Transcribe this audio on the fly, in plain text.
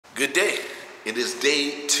Good day. It is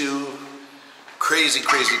day 2.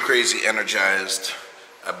 Crazy energized.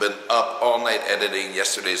 I've been up all night editing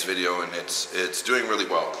yesterday's video, and it's doing really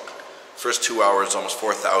well. First 2 hours, almost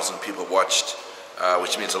 4,000 people watched,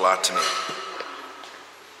 which means a lot to me.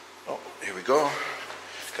 Oh, here we go.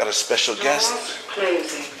 Got a special guest.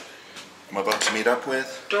 Closing. I'm about to meet up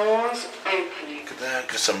with. Doors opening. Look at that.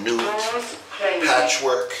 Got some new Doors closing.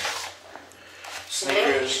 patchwork,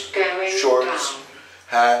 sneakers, Going shorts, down.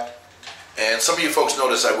 hat. And some of you folks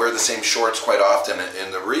notice I wear the same shorts quite often,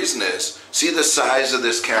 and the reason is, see the size of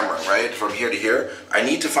this camera, right? From here to here. I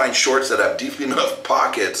need to find shorts that have deep enough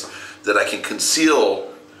pockets that I can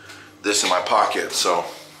conceal this in my pocket. So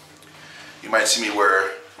you might see me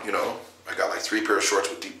wear, you know, I got like 3 pairs of shorts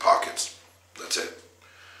with deep pockets. That's it.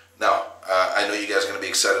 Now, I know you guys are going to be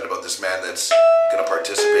excited about this man that's going to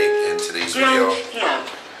participate in today's video. Yeah.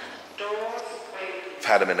 I've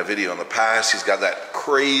had him in a video in the past. He's got that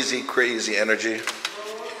crazy energy.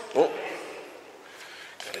 Oh,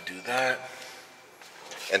 gotta do that.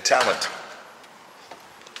 And talent.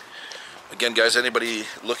 Again, guys, anybody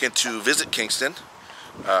looking to visit Kingston,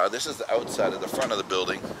 this is the outside of the front of the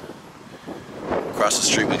building. Across the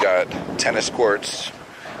street we got tennis courts.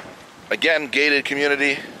 Again, gated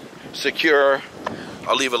community, secure.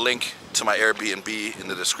 I'll leave a link to my Airbnb in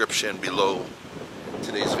the description below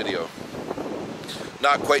today's video.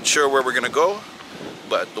 Not quite sure where we're gonna go,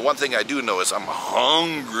 but the one thing I do know is I'm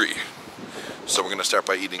hungry. So we're gonna start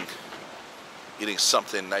by eating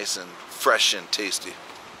something nice and fresh and tasty.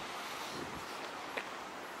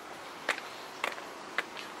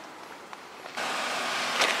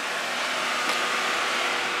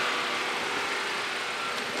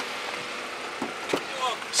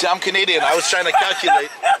 See, I'm Canadian. I was trying to calculate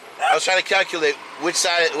which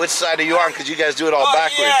side are you on, because you guys do it all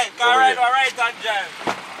backwards. Yeah, all right, John.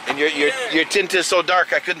 And your tint is so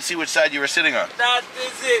dark I couldn't see which side you were sitting on. That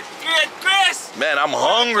is it. Great, Chris. Man, I'm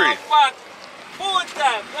hungry. Food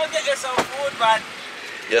time. Go get you some food, man.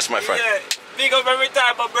 Yes, my friend. Yeah. Big up every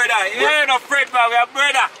time, my brother. You ain't no friend, man. We are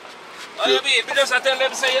brother. What do you mean? Because I tell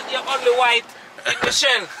them say you're only white in the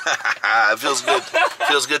shell. It feels good.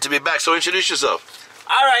 Feels good to be back. So introduce yourself.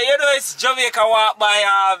 All right, you know it's Jamaica walk by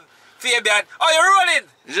Fabian. Oh, you're rolling.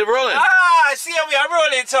 Is it rolling? Ah, see me, I'm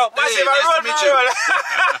rolling. So massive, nice I'm to meet you. rolling.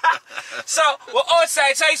 So we're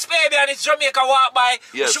outside. So it's Fabian. It's Jamaica walk by.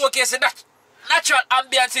 Yes. We're showcasing that natural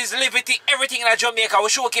ambiances, liberty, everything in Jamaica. We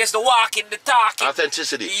showcase the walking, the talking,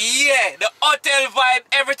 Authenticity. yeah, the hotel vibe,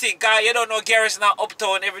 everything. Cause you don't know Gary's not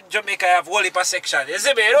uptown. Every Jamaica have whole heap of section. You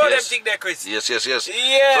see me? You know them thing there, Chris. Yes.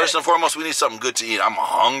 Yeah. First and foremost, we need something good to eat. I'm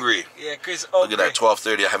hungry. Yeah, Chris. Look at that,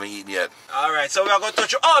 12:30. I haven't eaten yet. All right, so we are going to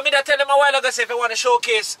touch. Oh, me that tell them a while ago. Say if you want to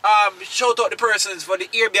showcase, shout out the persons for the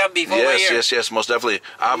Airbnb. For Yes, most definitely.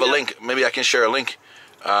 I have a link. Maybe I can share a link.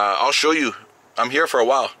 I'll show you. I'm here for a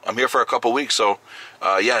while. I'm here for a couple weeks. So,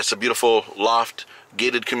 yeah, it's a beautiful loft,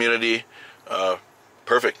 gated community.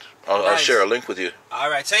 Perfect. I'll share a link with you. All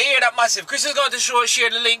right, so you hear that massive. Chris is going to share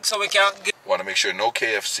the link so we can get. Want to make sure no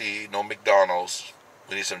KFC, no McDonald's.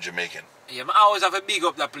 We need some Jamaican. Yeah, I always have to big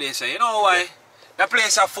up that place. You know why? That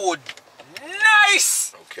place have food.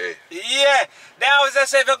 Nice! Okay. Yeah. Then I was just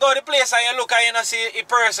say if you go to the place and you look and you know see a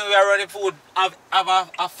person who are running food have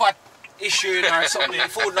a fat issue or something,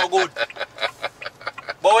 food no good.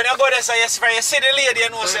 But when you go there, so you see the lady, you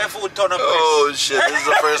know, say food turn up. Oh shit, this is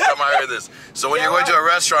the first time I heard this. So when you're going to a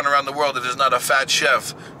restaurant around the world that is not a fat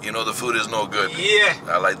chef, you know the food is no good. Yeah.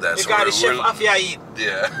 I like that. You got the chef off your eat.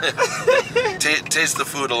 Yeah. Taste the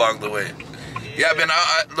food along the way. Yeah, man,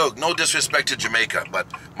 look, no disrespect to Jamaica, but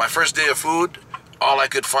my first day of food, all I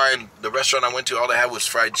could find, the restaurant I went to, all they had was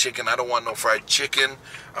fried chicken. I don't want no fried chicken.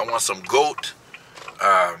 I want some goat.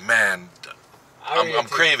 Man, I'm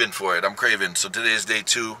craving for it. I'm craving. So today's day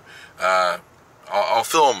 2. I'll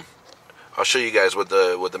film. I'll show you guys what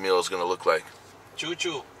the meal is gonna look like. Choo.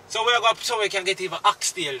 So we're going so we can get even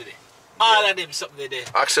oxtail today. All of them something today.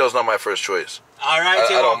 Oxtail's not my first choice. All right, I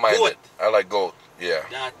don't mind goat. it. I like goat. Yeah.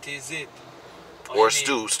 That is it. Or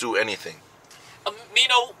stew, anything. You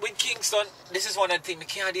know, with Kingston, this is one of the things, we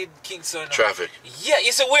can't do Kingston. Traffic. Yeah,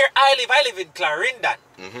 you see where I live in Clarendon.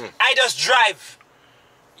 I just drive.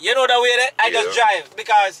 You know the way that I just drive,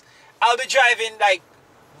 because I'll be driving like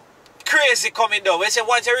crazy coming down. We say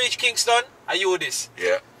once you reach Kingston, I use this.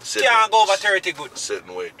 Yeah. Can't go over 30 good. Sit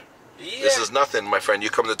and wait. Yeah. This is nothing, my friend. You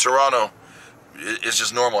come to Toronto, it's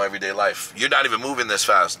just normal everyday life. You're not even moving this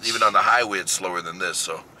fast. Even on the highway, it's slower than this,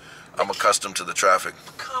 so I'm accustomed to the traffic.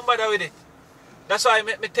 Can't bother with it. That's why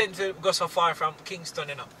I tend to go so far from Kingston,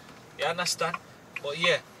 you know. You understand? But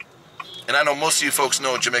yeah. And I know most of you folks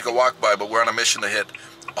know Jamaica Walk By, but we're on a mission to hit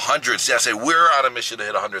 100. See, I say we're on a mission to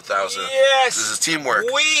hit 100,000. Yes. This is teamwork.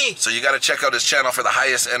 So you got to check out his channel for the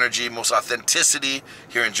highest energy, most authenticity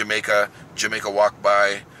here in Jamaica. Jamaica Walk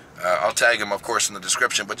By. I'll tag him, of course, in the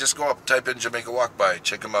description. But just go up, type in Jamaica Walk By.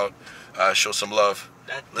 Check him out. Show some love.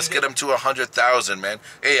 Let's get him to 100,000, man.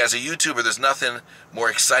 Hey, as a YouTuber, there's nothing more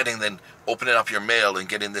exciting than opening up your mail and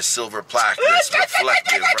getting this silver plaque that's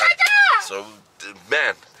reflective, right? So,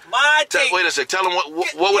 man. Wait a sec. Tell him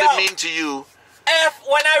what would it mean to you?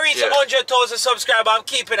 When I reach 100,000 subscribers, I'm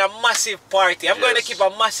keeping a massive party. I'm going to keep a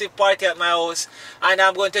massive party at my house, and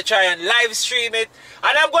I'm going to try and live stream it,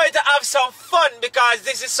 and I'm going to have some fun because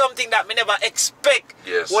this is something that me never expect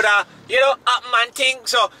would a man thing.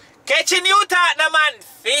 So catching you partner, man,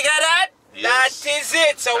 figure that. That is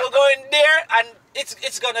it. So we're going there, and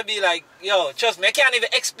it's gonna be like, yo, trust me, I can't even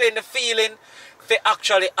explain the feeling to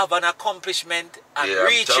actually have an accomplishment and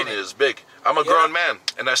reaching I'm telling you, it's big. I'm a grown man,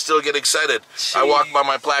 and I still get excited. Jeez. I walk by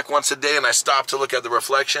my plaque once a day, and I stop to look at the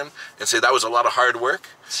reflection and say, that was a lot of hard work.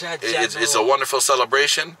 It's a wonderful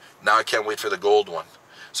celebration. Now I can't wait for the gold one.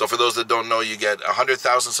 So for those that don't know, you get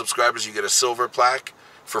 100,000 subscribers, you get a silver plaque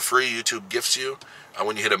for free. YouTube gifts you. And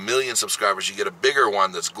when you hit 1 million subscribers, you get a bigger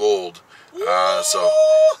one that's gold. So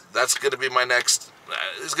that's going to be my next.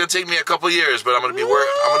 It's going to take me a couple years, but I'm going to be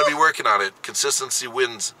working on it. Consistency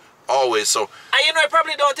wins always. So it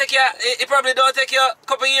probably don't take you. It probably don't take you a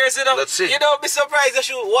couple years. Let's see. You don't be surprised to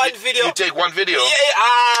shoot one video. You take one video.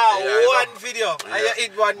 One video.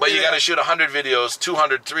 But you got to shoot 100 videos,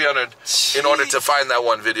 200, 300, in order to find that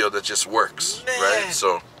one video that just works, right?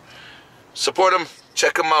 So support him.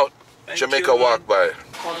 Check him out. Jamaica Walk By.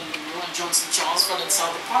 Calling Johnson Charles fell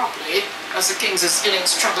inside the power play as the Kings' innings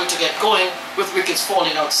struggled to get going with wickets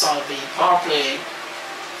falling outside the power play.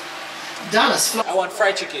 Dallas. I want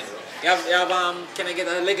fried chicken. You have can I get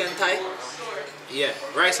a leg and thigh? Yeah,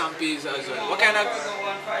 rice and peas as well. What kind of?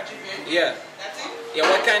 Yeah. Yeah,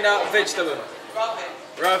 what kind of vegetable? Raw veg.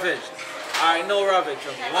 Raw veg. Alright, no raw veg.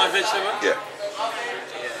 You want vegetable? Yeah.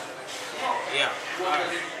 Yeah.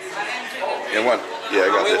 You want? Yeah, I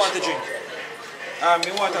got this. We want to drink.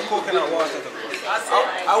 We want a coconut water.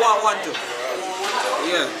 I want one too.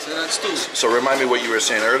 Yeah, so that's two. So remind me what you were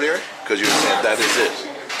saying earlier, because you were saying that is it.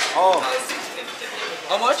 Oh.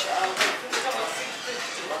 How much?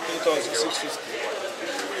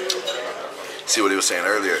 2,650. See what he was saying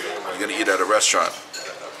earlier. You're gonna eat at a restaurant.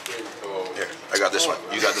 Here, I got this one.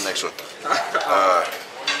 You got the next one.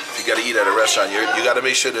 If you gotta eat at a restaurant, you gotta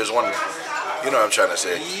make sure there's one. You know what I'm trying to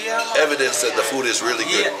say. Yeah. Evidence that the food is really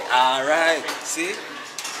good. Yeah. All right. See.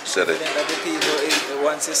 Said it. Then the people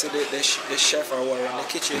once they say the chef or in the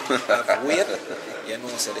kitchen have wait, you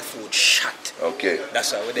know, so the food shut. Okay.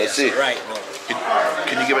 That's why we're there. Let's see. Right now.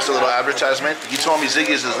 Can you give us a little advertisement? He told me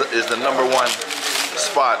Ziggy's is the #1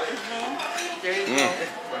 spot. There you go.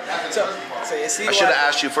 So you see. I should have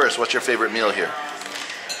asked you first. What's your favorite meal here?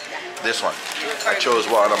 This one. I chose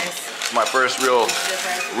one. It's my first real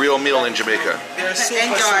meal in Jamaica.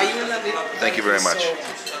 Enjoy. You love it. Thank you very much.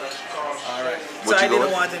 Alright. So I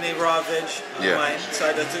didn't want any raw veg on mine, so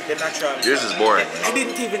I just took the natural. Yours is boring. I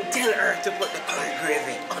didn't even tell her to put the curry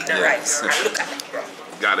gravy on the rice. Look at it, bro.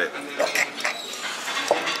 Got it. Look at that.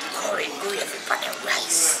 Curry gravy on the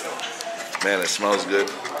rice. Man, it smells good.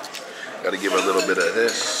 Got to give a little bit of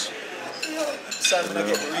this. So I'm gonna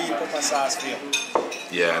get real pepper sauce for you.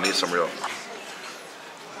 Yeah, I need some real.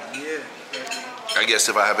 Yeah. I guess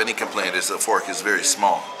if I have any complaint, is the fork is very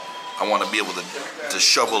small. I want to be able to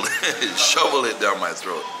shovel it down my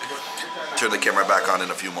throat. Turn the camera back on in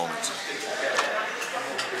a few moments.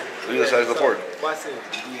 Look at the size of the fork. Watch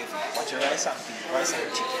your rice and pea, rice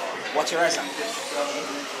and chicken. Watch your rice and pea.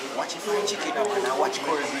 Watch your fried chicken now, and watch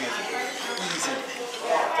curry gravy. Easy. So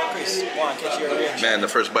Chris, go on, catch your range. Man, the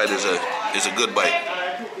first bite is a good bite.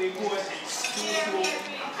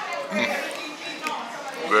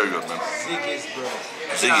 Very good, man. Ziggy's, bro.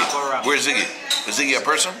 Ziggy. Where's Ziggy? Is Ziggy a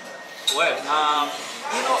person? Well,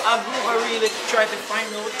 I've never really tried to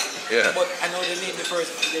find out. Yeah. But I know the name the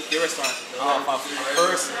restaurant of a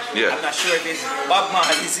person. Yeah. I'm not sure if it's Bob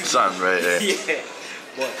Marley's Son, right? Yeah.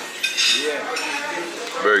 But yeah.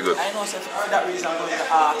 Very good. I know, so for that reason I'm going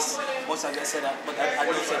to ask. Most of them say that, but I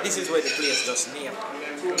don't say this is where the place just named.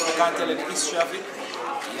 I can't tell you the history of it.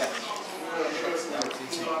 Yeah.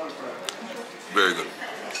 Very good.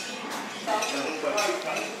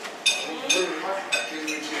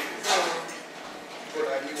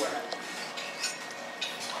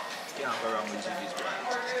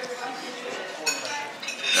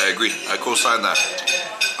 I agree. I co-sign that.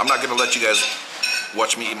 I'm not gonna let you guys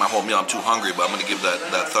watch me eat my whole meal. I'm too hungry, but I'm gonna give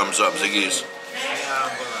that thumbs up. Ziggy's.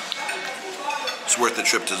 It's worth the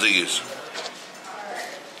trip to Ziggy's.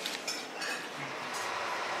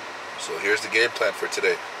 So here's the game plan for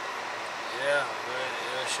today. Yeah, we're at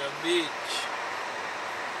Hellshire Beach.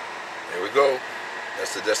 There we go.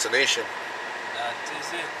 That's the destination. That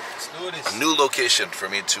is it. Let's do this. A new location for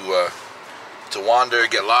me to wander,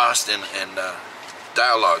 get lost, and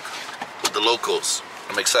dialogue with the locals.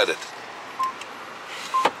 I'm excited.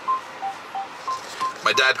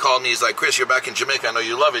 My dad called me. He's like, Chris, you're back in Jamaica. I know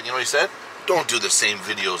you love it. You know what he said? Don't do the same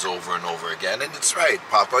videos over and over again. And it's right,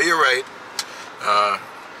 Papa. You're right. I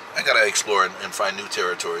gotta explore and find new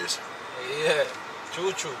territories. Yeah, true.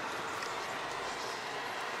 Alright,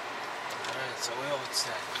 so we're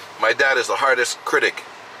outside. My dad is the hardest critic.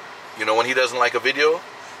 You know, when he doesn't like a video,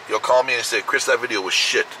 he'll call me and say, Chris, that video was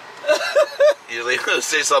shit. He'll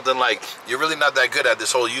say something like, you're really not that good at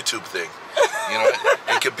this whole YouTube thing. You know,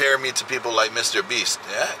 and compare me to people like Mr. Beast.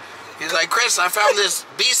 Yeah. He's like, Chris, I found this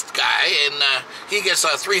Beast guy, and he gets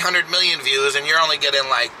 300 million views, and you're only getting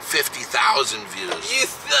like 50,000 views. You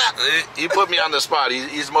suck. He put me on the spot.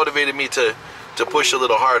 He's motivated me to push a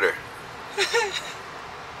little harder.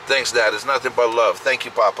 Thanks, Dad. It's nothing but love. Thank you,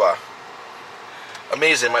 Papa.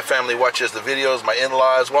 Amazing. My family watches the videos. My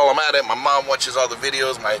in-laws. While I'm at it, my mom watches all the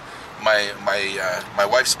videos. My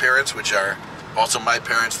wife's parents, which are also my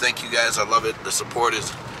parents. Thank you guys. I love it. The support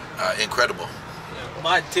is incredible.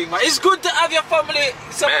 Mad thing, man. It's good to have your family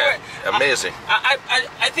support. Man, amazing.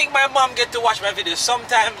 I think my mom get to watch my videos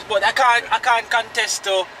sometimes, but I can't contest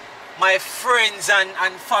to my friends and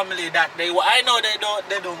family that I know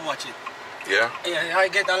they don't watch it. Yeah. Yeah, I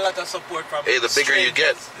get a lot of support from. Hey, the bigger you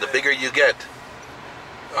get,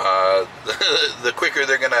 the quicker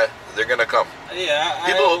they're gonna come.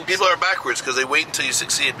 Yeah. People are backwards because they wait until you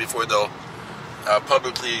succeed before they'll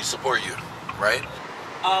publicly support you, right?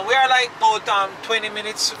 We are like about 20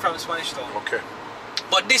 minutes from Spanish Town. Okay.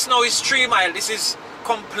 But this now is 3 miles. This is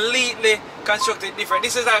completely constructed different.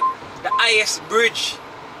 This is like the highest bridge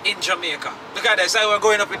in Jamaica. Look at this. Like we're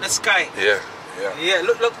going up in the sky. Yeah. Yeah.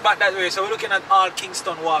 Look back that way. So we're looking at all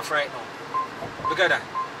Kingston Wharf right now. Look at that.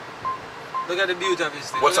 Look at the beauty of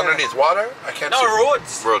this thing. What's underneath? Water? I can't see. No,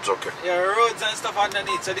 roads. Roads. Okay. Yeah, roads and stuff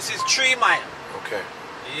underneath. So this is 3 miles. Okay.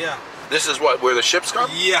 Yeah. This is what, where the ships come?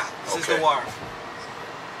 Yeah. This is Okay. the wharf.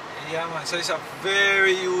 Yeah, man. So it's a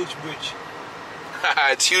very huge bridge.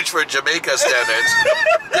 It's huge for Jamaica standards.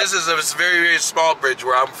 This is a very, very small bridge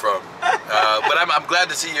where I'm from. But I'm glad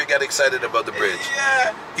to see you get excited about the bridge.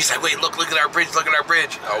 Yeah. He's like, wait, look at our bridge, look at our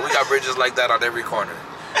bridge. Oh, we got bridges like that on every corner.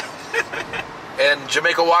 And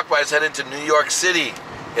Jamaica Walk By is heading to New York City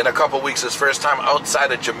in a couple weeks. His first time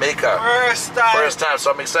outside of Jamaica. First time.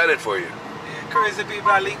 So I'm excited for you. Yeah, crazy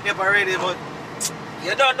people are linked me up already, but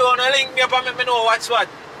you don't want to link me up and make me know what's what.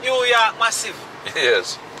 New York massive.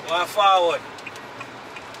 Yes. Going forward.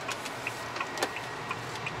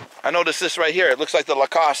 I noticed this right here. It looks like the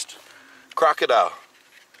Lacoste crocodile.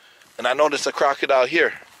 And I noticed a crocodile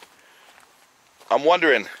here. I'm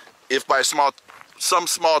wondering if by some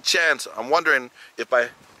small chance, I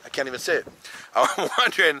can't even say it. I'm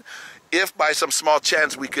wondering if by some small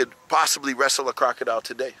chance we could possibly wrestle a crocodile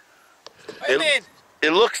today. What do you mean?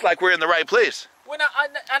 It looks like we're in the right place. We're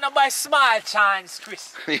not by small chance,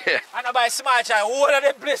 Chris. Yeah. I'm not by small chance. All of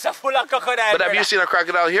the place are full of crocodile. But have you seen a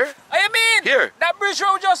crocodile here? What you mean? Here. That bridge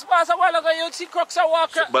road just passed a while ago. You see crocodiles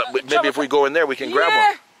walking. But maybe if we go in there, we can grab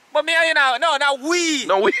one. But me and you now, not we.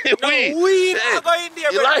 No, we we hey, not go in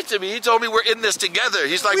there. You lied to me. He told me we're in this together.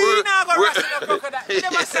 He's like, we not go wrestle no crocodile. You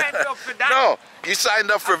never signed up for that. No, you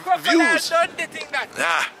signed up for views. Done the thing that.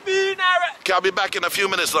 Nah. Me not. Okay, I'll be back in a few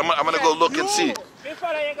minutes. I'm gonna go look and see.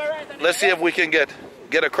 Let's see if we can get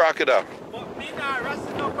a crocodile. But me not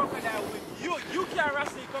wrestle no crocodile with you. You can't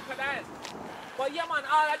wrestle crocodiles. But yeah, man,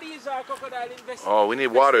 all of these are crocodile investments. Oh, we need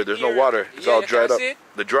water. There's no water. It's all dried up.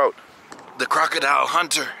 The drought. The crocodile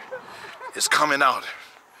hunter is coming out.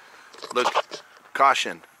 Look,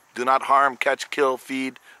 caution. Do not harm, catch, kill,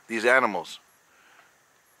 feed these animals.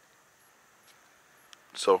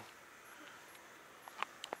 So,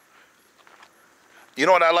 you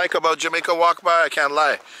know what I like about Jamaica Walk By? I can't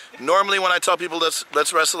lie. Normally when I tell people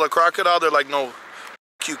let's wrestle a crocodile, they're like, no,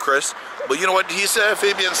 f you, Chris. But you know what he said?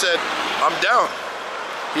 Fabian said, I'm down.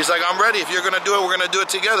 He's like, I'm ready. If you're going to do it, we're going to do it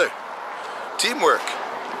together. Teamwork.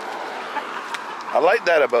 I like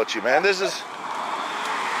that about you, man. This is...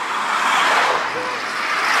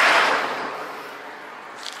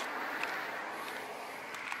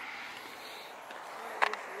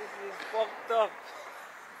 fucked up.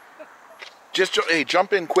 Just, hey,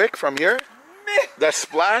 jump in quick from here. That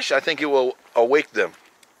splash, I think it will awake them.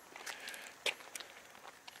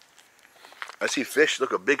 I see fish.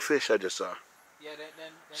 Look, a big fish I just saw. Yeah,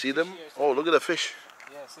 then See them? fish here, Oh, look at the fish.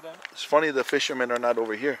 yeah, see them? It's funny the fishermen are not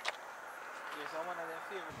over here. Yes, I'm one of their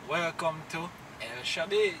favorites. Welcome to Hellshire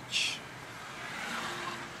Beach.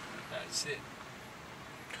 That's it.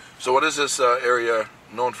 So what is this area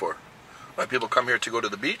known for? Like people come here to go to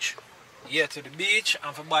the beach? Yeah, to the beach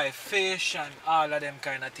and for buy fish and all of them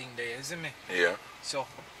kind of thing there, you see me? Yeah. So,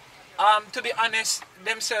 to be honest,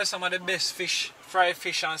 them sell some of the best fish, fried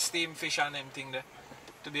fish and steamed fish and them thing there.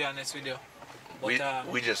 To be honest with you. But,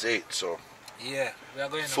 we just ate, so yeah, we are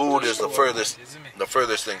going food to is the show furthest you see me? the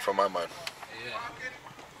furthest thing from my mind. Yeah.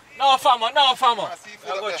 No farmer, no farmer.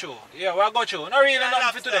 We go through. Yeah, we go through. No really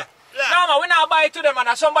nothing for today. No man, we not buy it to them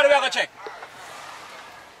and somebody we are gonna check.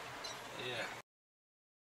 Yeah.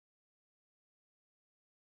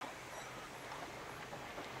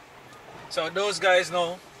 So those guys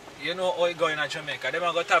know, you know how it going in Jamaica. They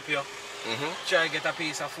are gonna tap you. Try to get a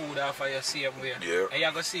piece of food off of your same way. Yeah. And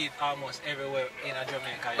you're gonna see it almost everywhere in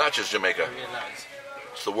Jamaica. Not just Jamaica. You realize.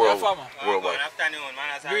 It's the world, farmer. worldwide. Good afternoon,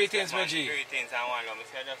 man. Greetings, my G. Greetings and one love.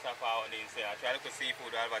 I just have out there. I try to look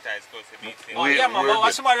seafood advertised close to beach. Oh yeah, man.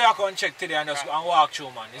 But somebody will come check today and just and walk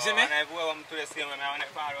through, man. You see me? And I go to the same way. I want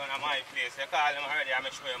to call around my place. I call them already. I'm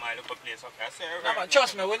show you my local place. Okay, sir. No, man,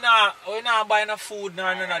 trust me, we're not buying no food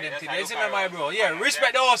nor none of them things. You see me, my bro? Yeah,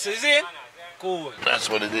 respect the horses, you see? Cool. That's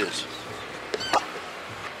what it is.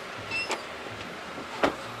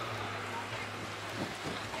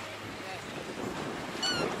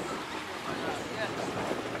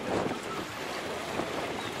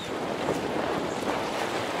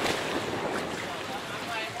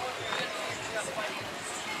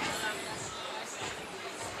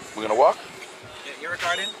 We're gonna walk? You're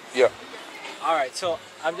recording? Yeah. Alright, so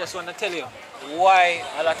I just want to tell you why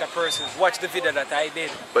a lot of persons watch the video that I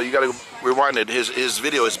did. But you gotta rewind it. His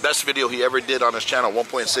video, his best video he ever did on his channel,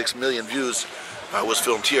 1.6 million views, was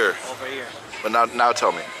filmed here. Over here. But now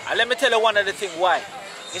tell me. And let me tell you one of the things why.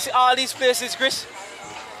 You see all these places, Chris?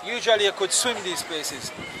 Usually you could swim these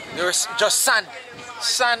places. There's just sand.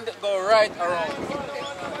 Sand go right around.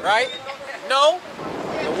 Right? Now,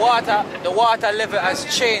 the water level has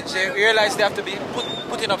changed. They realize they have to be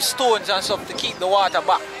putting up stones and stuff to keep the water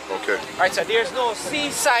back. Okay. Right, so there's no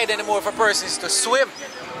seaside anymore for persons to swim.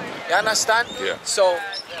 You understand? Yeah. So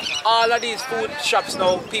all of these food shops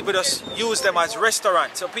now, people just use them as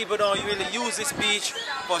restaurants. So people don't really use this beach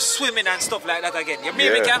for swimming and stuff like that again. You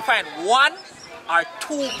maybe can find one or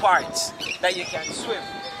two parts that you can swim.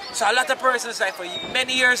 So a lot of persons, like for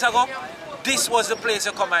many years ago, this was the place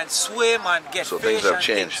to come and swim and get so fish. Things have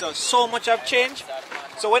changed. So much have changed.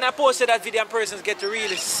 So when I posted that video and persons get to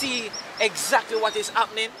really see exactly what is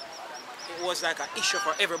happening, it was like an issue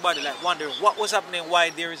for everybody, like wondering what was happening, why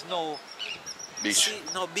there is no beach.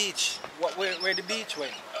 No beach. Where the beach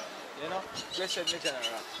went. You know?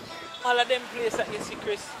 All of them places that you see,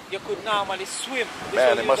 Chris, you could normally swim.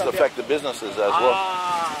 Man, it must affect the businesses as well.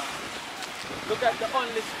 Look at the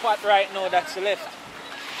only spot right now that's left.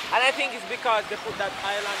 And I think it's because they put that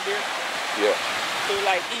island there. Yeah. To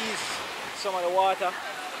like ease some of the water.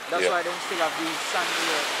 That's why they still have these sandy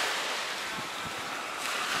here.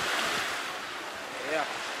 Yeah.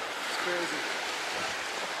 It's crazy.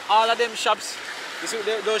 All of them shops, you see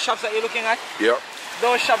those shops that you're looking at? Yeah.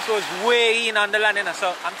 Those shops was way in on the land, you know?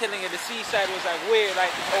 So I'm telling you, the seaside was like way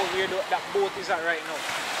like out where that boat is at right now.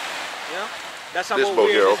 You know? That's this boat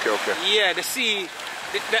here, okay. Yeah, the sea,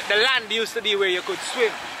 the land used to be where you could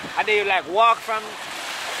swim. And then you like walk from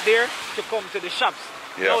there to come to the shops.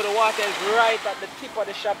 Yeah. Now the water is right at the tip of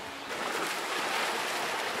the shop.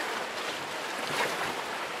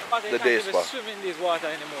 The day spot. Swim in this water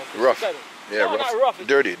anymore. Rough. Yeah, no, rough. Not rough.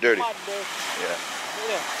 Dirty. Mud, Yeah.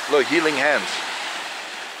 Yeah. Look, healing hands.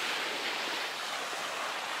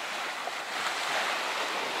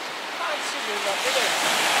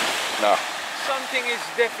 No. Something is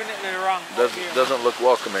definitely wrong. Doesn't look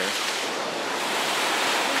welcoming.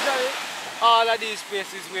 All of these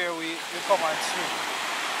places where we come and swim.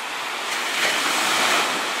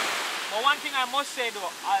 But one thing I must say though,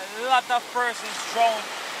 a lot of persons drown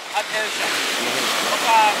at Hellshire.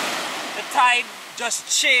 Because the tide just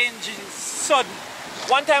changes sudden.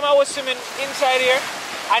 One time I was swimming inside here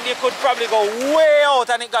and you could probably go way out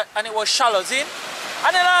and it was shallow, see?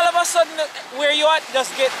 And then all of a sudden where you at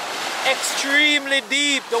just get extremely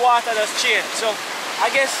deep, the water just change. So I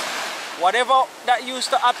guess whatever that used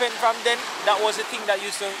to happen from then, that was the thing that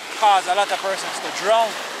used to cause a lot of persons to drown.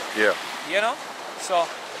 Yeah. You know? So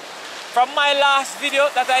from my last video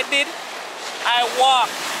that I did, I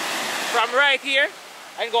walked from right here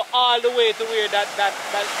and go all the way to where that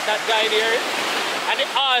guy there is. And it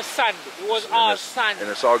all sand. It was all sand. And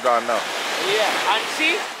it's all gone now. Yeah. And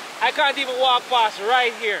see, I can't even walk past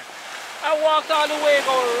right here. I walked all the way,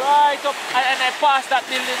 go right up, and I passed that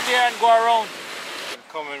building there and go around.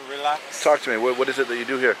 Come and relax. Talk to me. What is it that you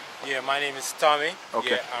do here? Yeah, my name is Tommy.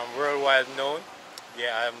 Okay. Yeah, I'm worldwide known.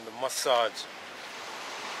 Yeah, I'm the massage.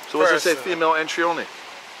 So what does it say, person. female entry only?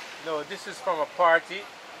 No, this is from a party.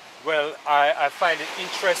 Well, I find it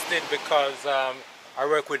interesting because I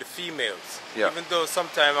work with the females. Yeah. Even though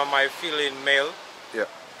sometimes I might feel in male. Yeah.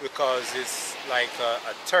 Because it's like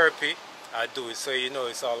a therapy. I do it, so you know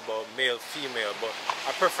it's all about male, female, but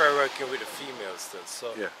I prefer working with the females still.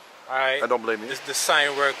 So Yeah. I don't blame you. The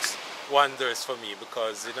sign works wonders for me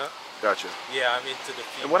because, you know, Gotcha. yeah, I'm into the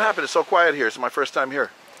female. And what happened? It's so quiet here. It's my first time here.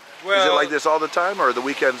 Well, is it like this all the time, or the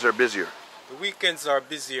weekends are busier? the weekends are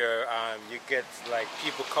busier. You get like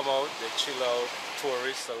people come out, they chill out,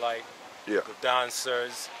 tourists are like Yeah. the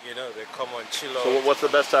dancers, you know, they come and chill out. So what's the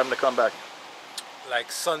best time to come back?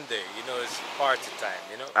 Like Sunday, you know, it's party time,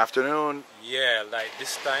 you know. Afternoon? Yeah, like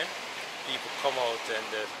this time, people come out and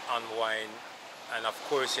they unwind. And of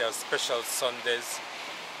course, you have special Sundays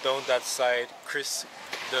down that side. Chris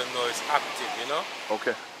don't know it's active, you know.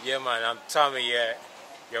 Okay. Yeah, man, I'm Tommy. Yeah,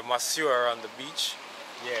 you're masseur on the beach.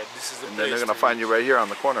 Yeah, this is the And place. then they're gonna find you right here on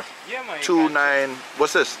the corner. Yeah, man. 29.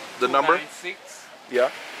 What's this? The number? 296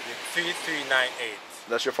 Yeah. 3398.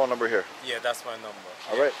 That's your phone number here. Yeah, that's my number.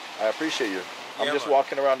 All right. I appreciate you. I'm Yeah, just man.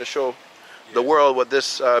 walking around to show the Yeah. world what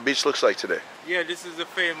this beach looks like today. Yeah, this is the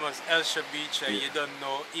famous Hellshire beach, and you don't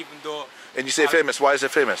know, even though. And you say famous. Why is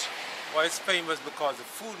it famous? Well, it's famous because the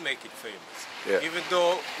food make it famous. Yeah. Even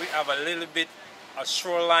though we have a little bit a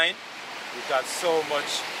shoreline, we got so much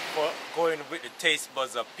for going with the taste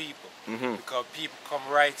buds of people. Mm-hmm. Because people come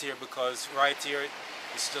right here because right here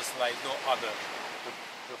it's just like no other.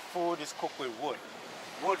 The food is cooked with wood.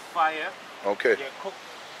 Wood fire. Okay. You cook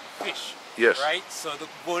fish. Yes. Right? So the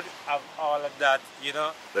wood have all of that, you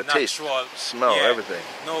know, The natural taste, smell, everything.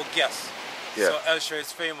 No gas. Yeah. So Hellshire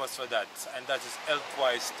is famous for that, and that is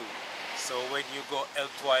health-wise too. So when you go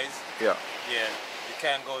health-wise, Yeah. yeah, you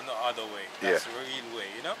can't go no other way. That's the real way,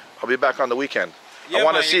 you know. I'll be back on the weekend. Yeah, I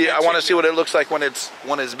want to man, see. you can I want to check see what it looks like when it's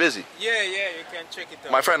busy. Yeah, you can check it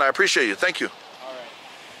out. My friend, I appreciate you. Thank you. All right.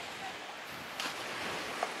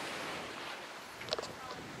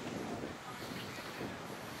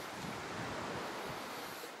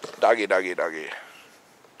 Doggy, doggy, doggy.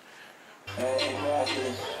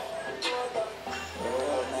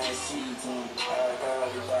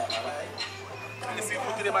 Any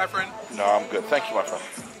seafood today, my friend? No, I'm good. Thank you, my friend.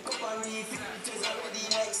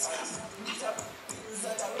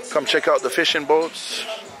 Come check out the fishing boats.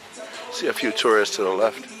 See a few tourists to the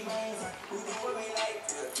left.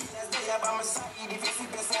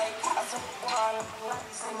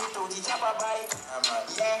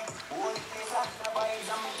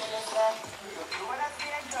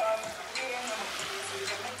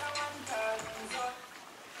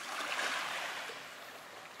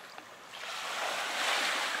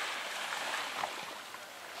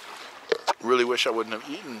 Really wish I wouldn't have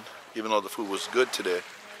eaten, even though the food was good today.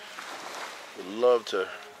 Would love to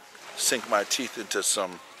sink my teeth into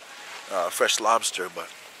some fresh lobster, but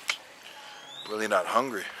really not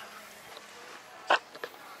hungry.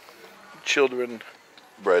 Children,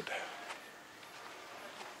 bread.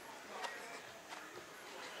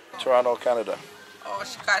 Toronto, Canada. Oh,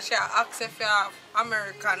 she asked if you're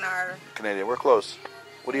American or... Canadian. We're close.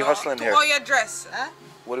 What are you hustling to here? all your dress, eh?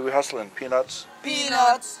 What are we hustling? Peanuts?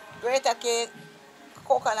 Peanuts, greater cake,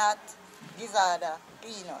 coconut, gizzarda,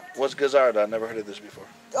 peanut. What's gizzarda? I've never heard of this before.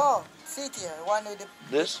 Oh, see it here, one with the...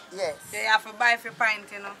 This? Yes. You have to buy for pint,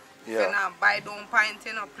 you know. Yeah. You not buy down pint,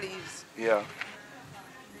 you know, please. Yeah.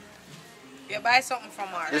 You buy something from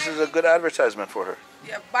her. This is a good advertisement for her.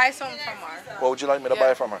 You buy something from her. What would you like me to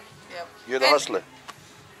buy from her? Yep. You're the hustler.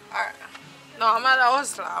 No, I'm not a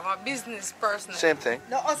hustler. I'm a business person. Same thing.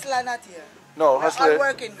 No hustler not here. No, hustler. I'm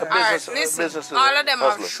working. A business, Alright, listen. a business is All of them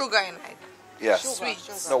hustler. have sugar in it. Yeah.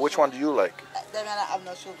 Sweets. No, which one do you like? Them don't have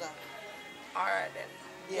no sugar. Alright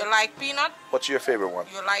then. You like peanut? What's your favorite one?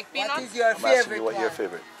 You like peanut? What is your I'm asking favorite you what one? your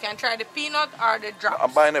favorite. Can try the peanut or the drops.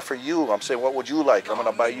 I'm buying it for you. I'm saying, what would you like? I'm No,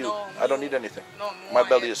 gonna buy me you. no, I don't me need anything. No, My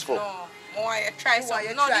belly is full. No, more you try You want something.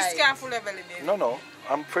 you No, try. this can't full your belly, baby. No.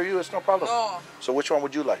 I'm for you. It's no problem. No. So which one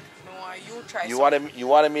would you like? No, you try You something.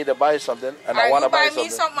 wanted me to buy something, and I want to you buy buy something. me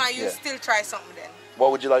something and you Yeah. still try something then?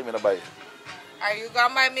 What would you like me to buy you? Are you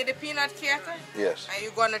gonna buy me the peanut cake? Yes. Are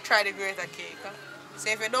you gonna try the greater cake? So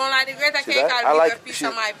if you don't like the greater See cake, that? I'll I give you a like piece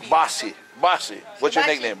of my pizza. Bossy. What's your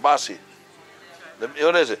Bossy? nickname? Bossy.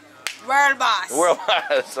 What is it? World boss. World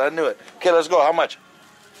Boss. I knew it. Okay, let's go. How much?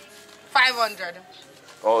 500.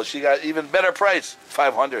 Oh, she got even better price.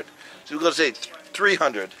 500. So we're gonna say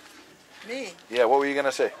 300. Me? Yeah, what were you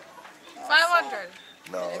gonna say? 500.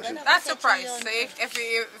 No. That's the price. So if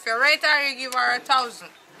you rate her, you give her 1,000.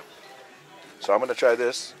 So I'm gonna try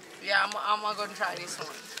this. Yeah, I'm gonna try this one.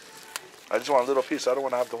 I just want a little piece. I don't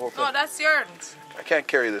want to have the whole thing. No, that's yours. I can't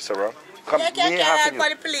carry this around. Come, You can't me carry half it of for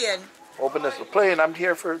you. the plane. Open this plane. I'm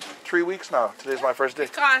here for 3 weeks now. Today's my first day. You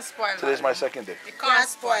can't spoil Today's that. my second day. You Can't can't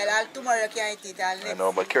spoil. spoil. I'll tomorrow you can't eat it. I'll I next.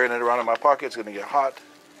 know, but carrying it around in my pocket is gonna get hot.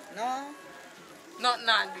 No. Not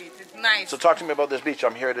non-beat. It's nice. So talk to me about this beach.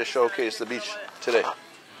 I'm here to showcase the beach today.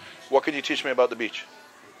 What can you teach me about the beach?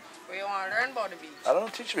 We want to learn about the beach. I don't know,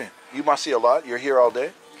 teach me. You must see a lot. You're here all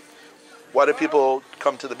day. Why do people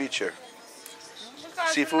come to the beach here?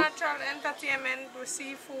 Because Seafood? natural entertainment with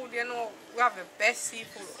seafood, you know, we have the best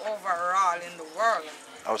seafood overall in the world.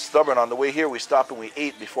 I was stubborn. On the way here, we stopped and we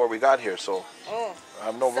ate before we got here, so Oh. I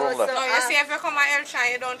have no room left. No, you see, if you come at Hellshire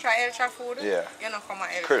and you don't try Hellshire food, Yeah. you don't come at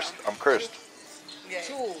Hellshire. Cursed. I'm cursed. Yeah.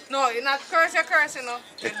 True. No, you're not cursed, you're cursed, you know.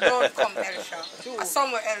 You don't come Hellshire. Or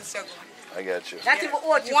somewhere else you go. I get you. Not even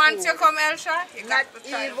orchard Once food. you come Hellshire, you Not got to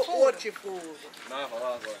try even the food. orchard food.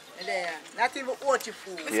 There. Not even orchard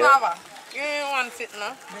food. Miss Yeah. Mava, you ain't want it,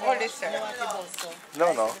 no? All this, sir.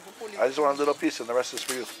 No, no. I just want a little piece, and the rest is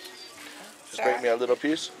for you. Just make me a little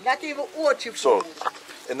piece. Not even orchard So, food.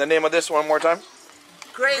 in the name of this one more time.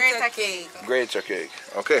 Greater Greater cake. Greater cake.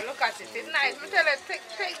 Okay. Look at it, it's nice. Me tell you,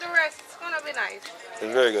 take the rest. It's gonna be nice.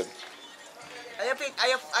 It's very good. Are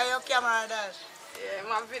you camera that? Yeah,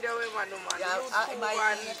 my video with my man. Yeah, YouTube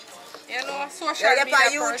my- and, you know, social Yeah, media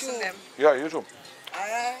by person YouTube. them. Yeah, you too.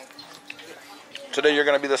 Alright. Today you're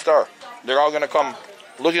gonna be the star. They're all gonna come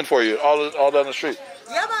looking for you, all down the street.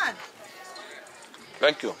 Yeah, man.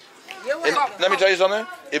 Thank you. You're And welcome. let me tell you something.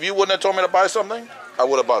 If you wouldn't have told me to buy something, I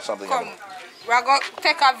would have bought something. Come, we're going to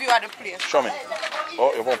take a view of the place. Show me.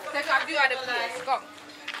 Oh, your phone. Take a view of the place. Come.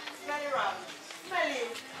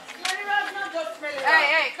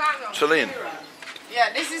 Hey, calm down. Celine.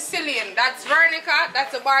 Yeah, this is Celine. That's Veronica.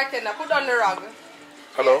 That's a bartender. Put on the rug.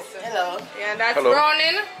 Hello. Hello. Yeah, that's Hello.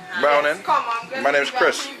 Browning. Browning. Yes, come on. My name is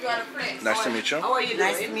Chris. Nice Nice to meet you. How are you?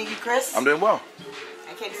 Nice to meet you, Chris. I'm doing well.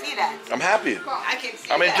 I can see that. I'm happy. I can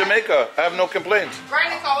see I'm in that. Jamaica. I have no complaints.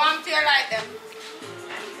 Veronica, want to like them?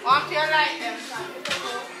 Want to like them?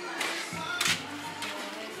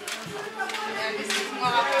 And this is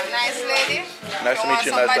Mama, nice lady. Nice to meet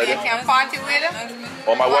you, nice Somebody lady. you can party with.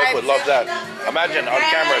 Oh, my wife would love that. Imagine on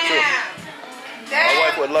camera too. My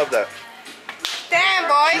wife would love that. Damn,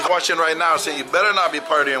 boy. She's watching right now, saying you better not be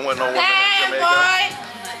partying with no woman in Damn, Jamaica.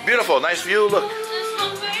 boy. Beautiful, nice view. Look.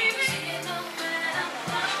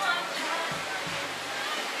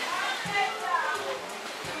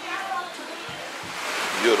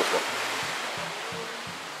 Beautiful.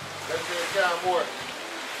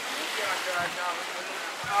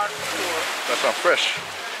 That sounds fresh.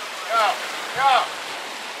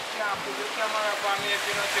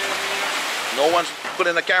 No one's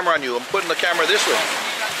putting the camera on you. I'm putting the camera this way.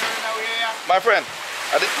 My friend,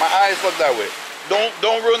 my eyes look that way.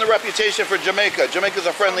 Don't ruin the reputation for Jamaica. Jamaica's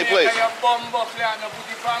a friendly place.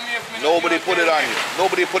 Nobody put it on you.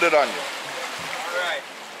 Nobody put it on you.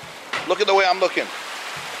 Look at the way I'm looking.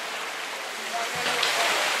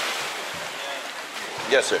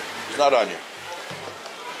 Yes, sir. It's not on you.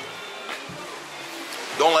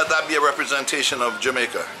 Don't let that be a representation of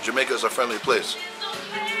Jamaica. Jamaica is a friendly place.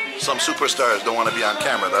 Some superstars don't want to be on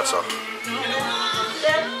camera, that's all.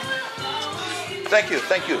 Thank you,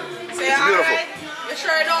 thank you. Say, It's beautiful. alright. You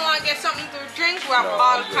sure you don't want to get something to drink? We have No,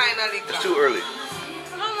 all I'm good. kind of liquor. It's too early.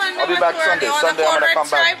 No, man, I'll be never back too Sunday. early. On Sunday the I'm gonna Red come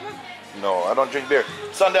back. Stripe? No, I don't drink beer.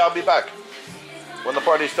 Sunday I'll be back when the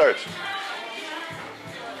party starts.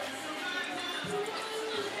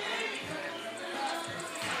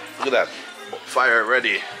 Look at that. Fire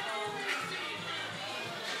ready.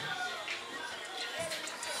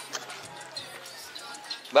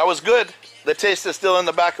 That was good. The taste is still in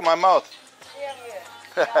the back of my mouth.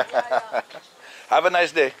 Have a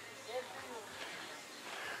nice day.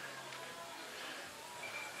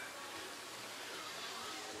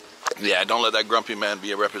 Yeah, don't let that grumpy man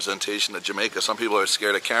be a representation of Jamaica. Some people are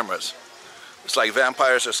scared of cameras. It's like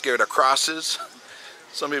vampires are scared of crosses.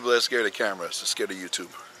 Some people are scared of cameras. They're scared of YouTube.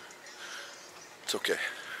 It's okay.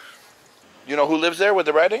 You know who lives there with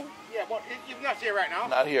the writing? Yeah, but you're not here right now.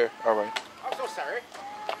 Not here. All right. I'm so sorry.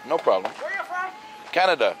 No problem. Where are you from?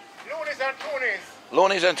 Canada. Loonies and Toonies.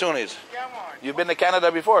 Loonies and Toonies. Yeah, man. You've been to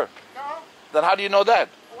Canada before? No? Then how do you know that?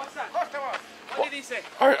 What's that? Customers. What did he say?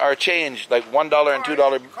 Our change, like $1 and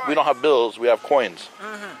 $2, we don't have bills, we have coins.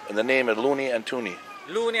 And the name is Looney and Toonie.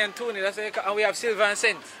 Looney and Toonie, that's what and we have silver and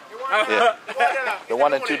cents. Yeah. The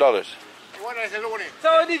 $1 and $2. The one is a loony. So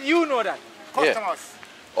how did you know that? Customers.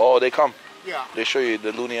 Oh, they come. Yeah. They show you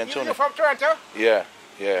the Looney and Tunes. You're from Toronto? Yeah,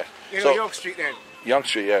 yeah. You know So York Street then? Young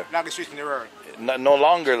Street, yeah. Longest street in the world. No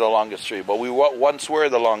longer the longest street, but we once were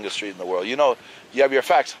the longest street in the world. You know, you have your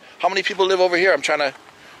facts. How many people live over here? I'm trying to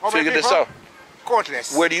figure this out.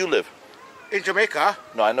 Countless. Where do you live? In Jamaica.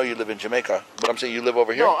 No, I know you live in Jamaica, but I'm saying you live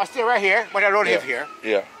over here. No, I stay right here, but I don't live here.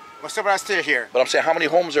 Yeah. But somebody stay here. But I'm saying, how many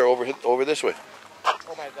homes are over this way?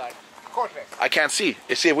 Oh my God. Countless. I can't see.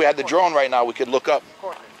 You see, if we had the drone right now, we could look up.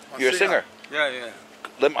 Countless. You're a singer. Yeah,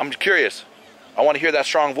 yeah. I'm curious. I want to hear that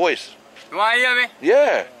strong voice. You want to hear me?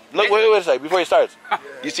 Yeah. Look, wait a second, before he starts.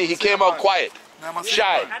 You see, he came out quiet,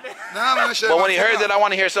 shy. But when he heard that I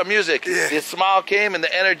want to hear some music, his smile came and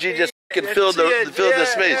the energy just filled the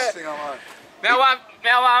space. I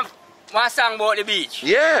want one song about the beach.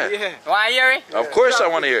 Yeah. You want to hear it? Of course I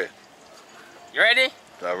want to hear it. You ready?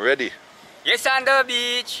 I'm ready. Yes, on the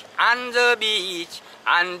beach, on the beach,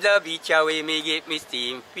 on the beach, away me get me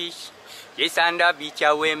steam fish. Yes, on the beach,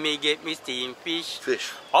 away me get me steam fish.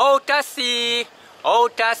 Fish. Out to sea,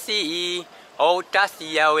 out to sea, out to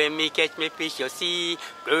sea, away me catch me fish, you see.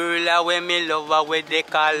 Girl, away me love her with the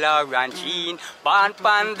color and sheen. Born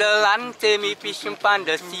pan the land, take me fishing pan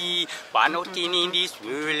the sea. But nothing in this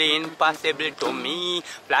world impossible to me.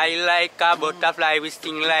 Fly like a butterfly, we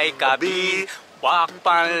sting like a bee. Walk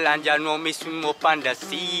pan land, you know me swim up on the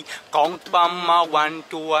sea. Count from a 1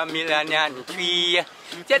 to 1,000,003.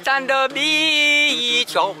 Yes, on the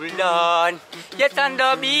beach, oh Lord. Yes, on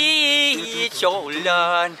the beach, oh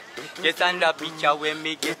Lord. Yes, on the beach, where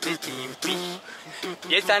me get me steam fish.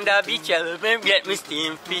 Yes, on the beach, where me get me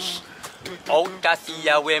steam fish. Out to sea,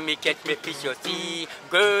 where me catch me fish, you see.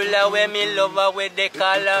 Girl, where me love her with the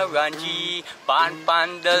color and G. Pan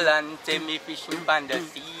the land, take me fishing pan the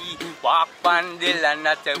sea. Walk pan the land,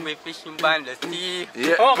 I take me fishing pan the sea.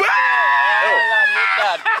 Yeah. Oh,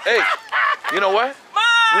 Hey, you know what?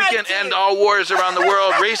 We can end all wars around the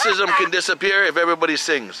world. Racism can disappear if everybody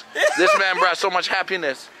sings. This man brought so much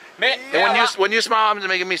happiness. And when you smile, I'm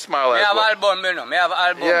making me smile as well. Me have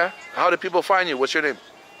album. Yeah. How do people find you? What's your name?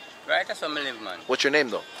 Right, that's what I live, man. What's your name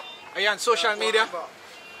though? Are you on social media?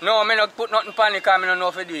 No, me not put nothing panic because I don't know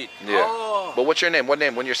if I do it. Yeah. Oh. But what's your name? What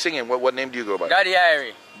name? When you're singing, what name do you go by? Daddy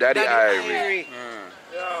Irie. Daddy Irie.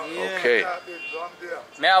 Okay.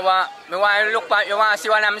 Me want to look back, you want to see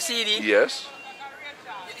one of my CD? Yes.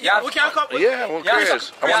 Yeah, we can come. Yeah, I'm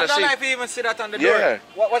curious. I want to see. I don't know if you even see that on the door. Yeah.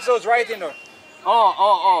 What's those writing though?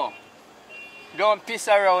 Oh. Don't piss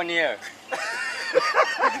around here.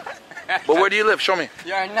 But where do you live? Show me.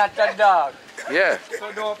 You're not a dog. Yeah.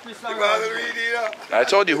 So don't piss around here. I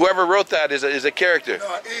told you, whoever wrote that is a character.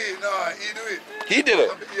 No, he do it. He did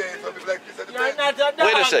it. You're not a dog,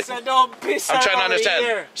 Wait a sec. so don't piss I'm trying to around understand.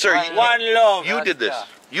 here. Sir, One love. you did this.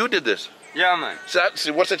 You did this. Yeah, man.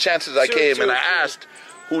 So what's the chances I came and I asked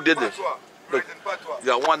who did this? Look, you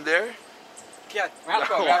got one there.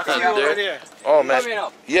 Over there. Oh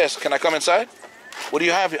man. Yes. Can I come inside? What do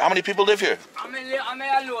you have here? How many people live here? I'm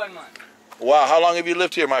alone, man. Wow. How long have you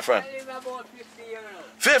lived here, my friend? I live about 50 years now.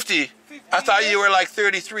 50? I thought you were like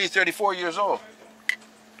 33, 34 years old.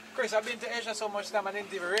 Chris, I've been to Asia so much time I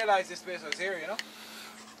didn't even realize this place was here, you know?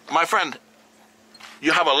 My friend,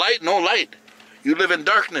 you have a light? No light. You live in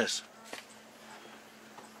darkness.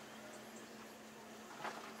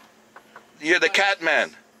 You're the cat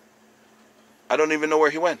man. I don't even know where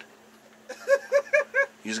he went.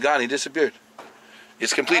 He's gone. He disappeared.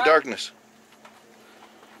 It's complete darkness.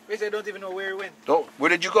 Chris, I don't even know where he went. No, where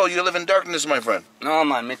did you go? You live in darkness, my friend. No,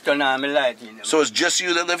 man. Me turn on my light. So it's just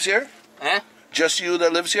you that lives here? Eh? Just you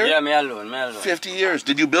that lives here? Yeah, me alone. 50 years.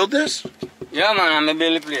 Did you build this? Yeah, man. I'm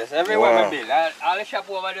build the place. Everywhere Wow. I build. All the shop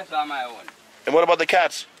over there are my own. And what about the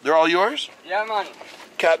cats? They're all yours? Yeah, man.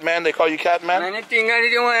 Cat man, they call you cat man? Anything that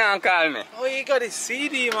you want to call me. Oh, you got his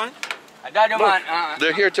CD, man. Daddy, Look, man.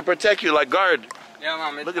 they're here to protect you like guard. Yeah,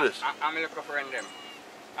 man. Look at this. I'm a little friend them.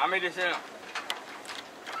 I'm this, you know.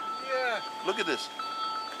 Yeah. Look at this.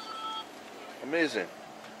 Amazing.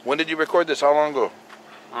 When did you record this? How long ago?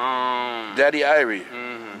 Daddy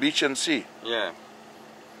Irie, Beach and Sea. Yeah.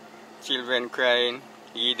 Children crying,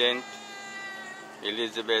 Eden,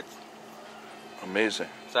 Elizabeth, Amazing.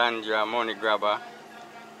 Sandra, money grabber.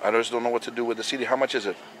 I just don't know what to do with the CD. How much is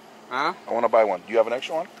it? Huh? I want to buy one. Do you have an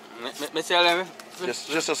extra one? Me sell them.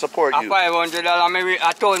 Just to support A you. $500,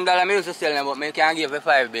 $1,000 me used to sell them, but me can't give you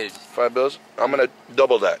 5 bills. 5 bills? I'm going to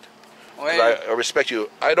double that. 'Cause Well, I respect you.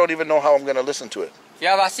 I don't even know how I'm going to listen to it. you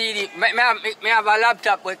have a CD. Me have a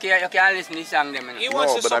laptop where you can listen to the song them. He You know.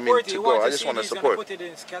 wants No, to but I support mean you. to He go. wants I the just wanna CDs and support. put it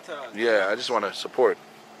in his catalog. Yeah, I just want to support.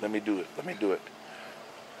 Let me do it. Let me do it.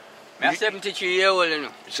 I'm 73 years old, you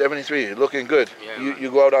know. 73, looking good. Yeah, you man.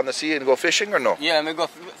 you go out on the sea and go fishing or no? Yeah, me go.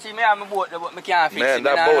 See, me have my boat, but me can't fix Man, it.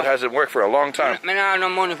 that boat hasn't worked for a long time. Me not have no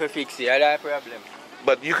money for fix it. That's the problem.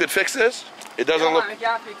 But you could fix this? It doesn't Yeah, look... man, me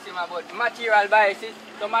can't fix it, my boat. Material bias it.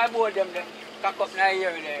 So my boat them cock up now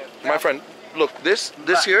here there. My friend, look, this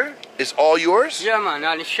here is all yours? Yeah, man,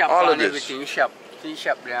 all the shop All of and this? everything. The shop. See,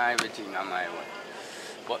 shop there and everything on my one.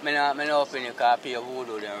 But me not open the car, pay a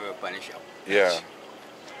voodoo then work on the shop. Yeah.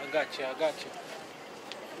 I got you.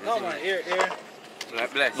 No, man, here.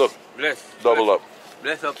 Like, bless. Look, bless. Double up.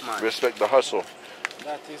 Bless up, man. Respect the hustle.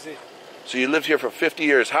 That is it. So you lived here for 50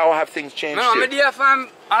 years. How have things changed No, me here? there from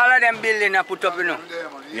all of them buildings I put up, you know.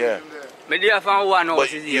 Yeah. Me there from one house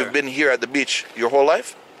But is here. you've been here at the beach your whole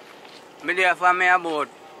life? Me there from me about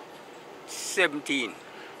 17.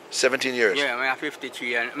 17 years. Yeah, me are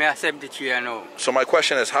 53 and me are 73 now. So my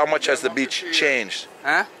question is, how much has the beach changed?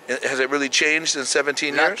 Huh? Has it really changed in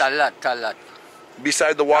 17 years? A lot.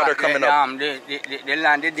 Beside the water coming up? The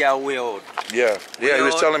land is there way out. Yeah. Yeah, he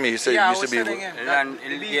was telling me. He said it used to be... The land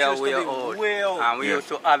is there way out. And we used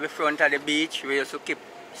to have in front of the beach, we used to keep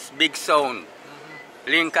big sound.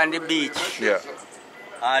 Link on the beach. Yeah.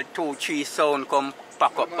 And 2-3 sound come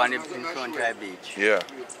pack up on the, in front of the beach. Yeah.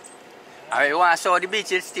 And you want to saw the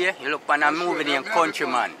beach is there, you look on a movie named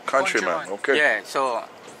Countryman. Countryman, okay. Yeah, so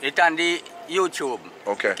it's on the YouTube.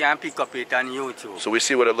 Okay. You can pick up it on YouTube. So we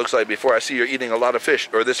see what it looks like before. I see you're eating a lot of fish.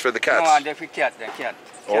 Or this for the cats? No, that's for cat, the cat.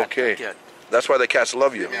 Okay. Cat. That's why the cats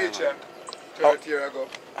love you. 30 years ago.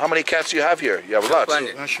 How many cats do you have here? You have lots.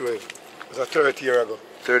 Not sure. It was a 30 years ago.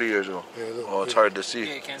 30 years ago. Yeah, look. Oh, it's hard to see.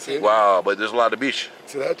 Yeah, you can see. Wow, but there's a lot of beach.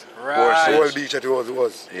 See that? Right. Whole beach that it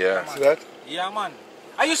was. Yeah. See that? Yeah, man.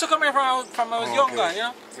 I used to come here from I was younger, you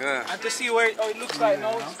know? Yeah. And to see where it looks like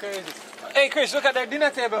now, it's crazy. Hey, Chris, look at that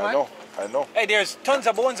dinner table, man. I know. Hey, there's tons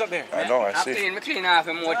of bones up there. I know, I I see. clean off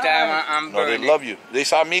in more time and No, they burn love you. They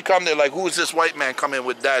saw me come, they're like, who's this white man coming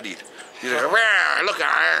with daddy? He's like, "Rah, look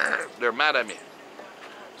at her. They're mad at me.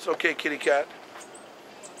 It's okay, kitty cat.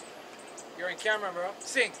 You're in camera, bro.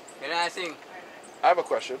 Sing. Can I sing? I have a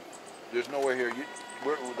question. There's nowhere here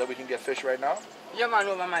that we can get fish right now? Yeah, man,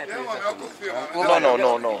 over my place. Yeah, man, I'll cook for you,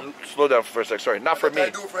 man. No. Slow down for a sec. Sorry, not for What I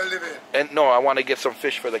me. do for a living. And no, I want to get some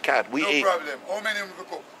fish for the cat. We No ate. problem. How many we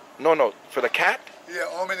cook? No, for the cat? Yeah,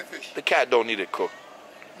 how many fish? The cat don't need it cooked.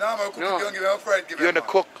 No, I'm going to cook No. it. Don't give it a fried. Give You're it, gonna man.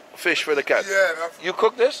 cook fish for the cat. Yeah, You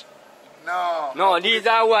cook this? No. No, these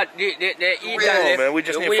are what? They eat No, and man, we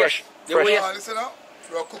just the need waste- fresh- the fresh. waste- No, listen up.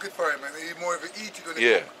 We'll cook it for him, man. He more if he eat it when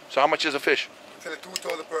he Yeah. cook. So how much is a fish? Tell it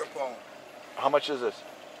 2,000 per pound. How much is this?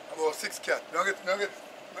 About 6 cats. Now get.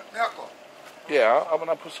 Yeah, I'm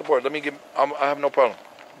gonna put support. Let me give. I have no problem.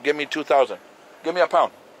 Give me 2,000. Give me a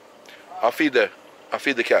pound. I'll feed the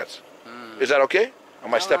cats. Is that okay?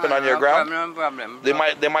 Am I stepping on your ground? No problem. They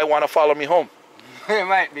might want to follow me home. It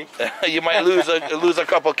might be. You might lose a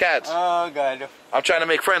couple cats. Oh, God. I'm trying to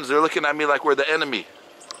make friends. They're looking at me like we're the enemy.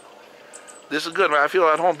 This is good, man. I feel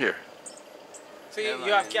at home here. So you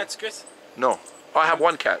have cats, Chris? No. Oh, I have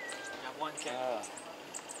one cat. You have one cat.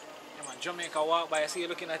 Yeah, man. Jamaica walk by. I see you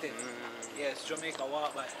looking at it. Yes, Jamaica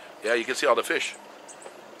walk by. Yeah, you can see all the fish.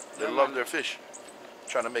 They Yeah, love man. their fish.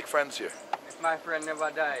 Trying to make friends here. If my friend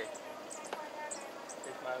never died.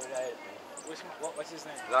 What's his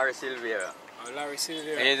name? Larry Silvera. Oh, Larry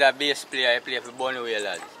Silvera. He's a bass player. He plays for Bonnie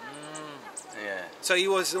Whalers. Yeah. So he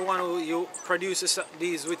was the one who you produces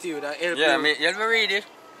these with you, that help Yeah, you. you read it.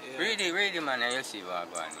 Yeah. Read it, man, and you'll see what's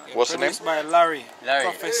going on. What's the name? Produced by Larry. Larry.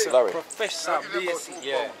 Professor. Larry. Professor BSc.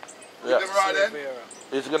 Yeah. Yeah. Give them raw then.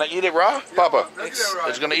 Silvera. He's gonna eat it raw, Papa. Let's get them raw.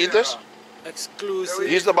 He's gonna Let's eat get this. them Exclusive.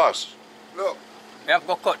 He's the boss. raw. Look. You have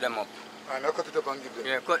to cut them up. And I'll cut it up and give them.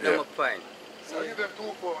 Yeah, cut them Yeah. up fine. So give them 2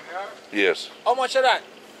 pounds, yeah? Yes. How much of that?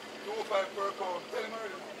 2.5 per pound. Tell him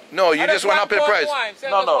already. No, you just went up in price.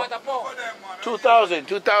 No. For them, man.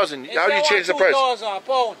 2,000. How do you change the price? 2,000 a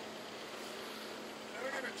pound. Let me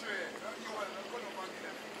give it 3. You want to cut up and give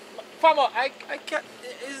them. Farmer, I can't.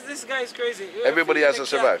 This guy's crazy. Everybody has to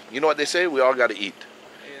survive. You know what they say? We all got to eat.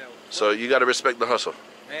 Yeah, So you got to respect the hustle.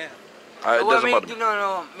 man. It So what doesn't me, bother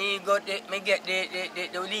me. me get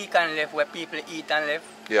the leak and left where people eat and left.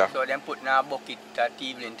 Yeah. So them put in a bucket at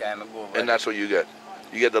evening time and go over. And that's what you get.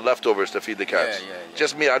 You get the leftovers to feed the cats. Yeah.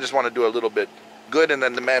 Just me, I just want to do a little bit good, and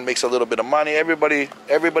then the man makes a little bit of money. Everybody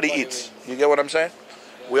eats. You get what I'm saying?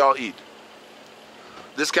 We all eat.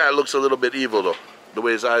 This cat looks a little bit evil though, the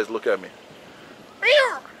way his eyes look at me.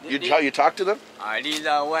 How you talk to them? These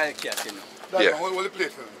are wild cats, you know. That's Yeah. Hold the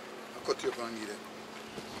plate for me. I'll cut you up and give them.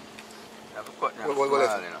 You have to cut them What small, is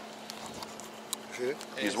it? you know.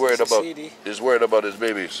 See? He's worried about his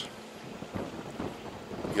babies.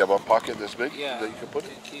 You have a pocket this big Yeah. that you can put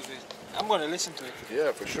it? Keep it. I'm gonna listen to it.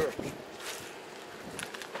 Yeah, for sure. He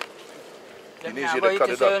Them needs now you go to eat cut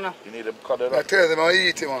it, it so you up. know. You need to cut it I up. tell them I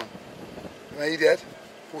eat it, man. I eat that.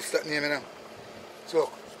 Who's that name now? So,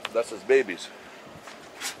 That's his babies.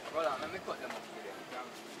 Hold on, let me cut them up.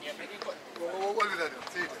 Yeah, make it cut. what is that?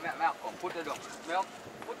 See it. Put it down.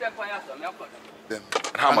 Put them for yourself. Now cut them. Them.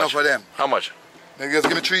 How Enough much? for them. How much? They just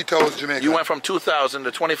give me 3,000 Jamaica. You went from 2,000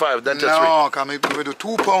 to 25, then to 3. No, can we do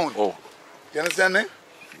 £2. Oh. You understand me?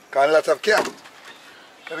 Because lots of camp.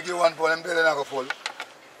 Let me give £1 and belly not go full.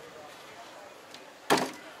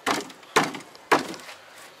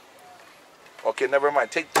 Okay, never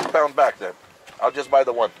mind. Take £2 back then. I'll just buy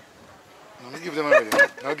the one. Let me give them already.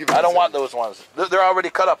 No, give them I don't want those ones. They're already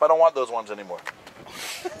cut up. I don't want those ones anymore.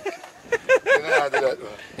 You know how to do that,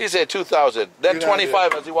 man. He said 2,000, then You know how to do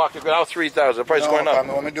 25 as he walked across. Now 3,000. The price is going up.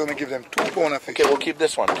 What I'm doing, I give them £2 of fish. Okay, we'll keep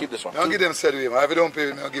this one. Keep this one. I'll give them said way, man. If you don't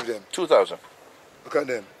pay, I'll give them. 2,000. Look at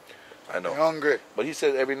them. I know. They're hungry. But he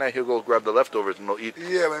said every night he'll go grab the leftovers and they'll eat.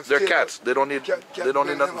 Yeah, man. They're still- cats. They don't need. Cat- They don't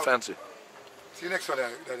need them nothing up. fancy. See you next one,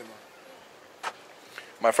 Daddy, man.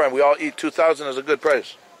 My friend, we all eat 2,000 is a good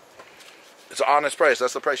price. It's an honest price.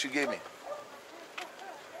 That's the price you gave me.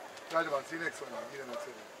 Daddy, man. See you next one, man. Give them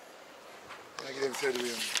said way. I give them said way,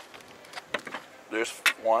 man. There's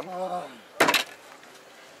one.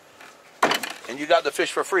 And you got the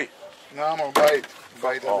fish for free. No, I'm gonna buy it.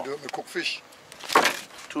 Buy it Oh. and do it. Me cook fish.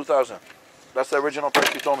 2,000. That's the original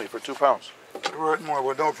price you told me for £2. It's worth more,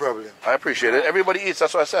 but no problem. I appreciate it. Everybody eats.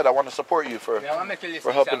 That's what I said. I want to support you for. Yeah, I'll make you listen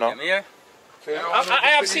For helping to out. them, yeah? So you don't I want no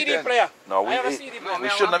have fish to eat CD then? player. No, we I have a ate. CD No, player. We me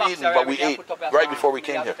shouldn't have want eaten, box but we already. ate Put up your right phone. before we Yeah,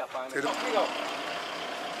 came put here. up on They me. don't-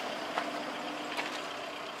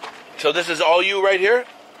 So this is all you right here?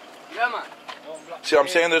 Yeah, man. See what I'm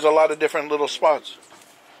saying? There's a lot of different little spots.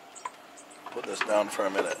 Put this down for a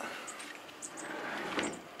minute.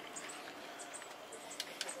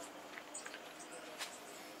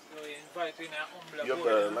 So you invite in a humble You have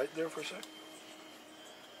board, the light there for a sec?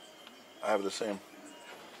 I have the same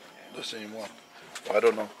one. Well, I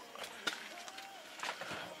don't know.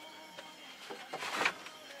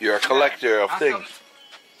 You're a collector of things.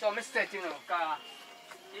 So, me said, you know,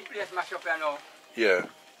 the place mash up, you know. Yeah.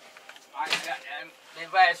 And the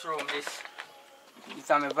vice room, it's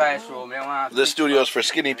my vice room. They want This studio's for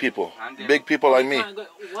skinny people. Big people like me.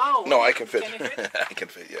 Wow. No, I can fit. Can you fit? I can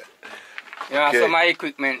fit, yeah. Yeah, Okay. so my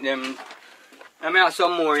equipment, them. I mean, I have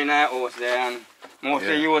some more in our house there, and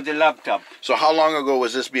mostly Yeah. use the laptop. So how long ago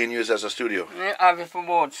was this being used as a studio? I have it for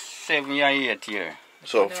about 7 or 8 years.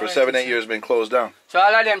 So for 7, 8 years, been closed down. So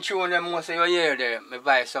all of them tune them mostly you hear them. I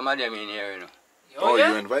buy some of them in here, you know. Oh, yeah?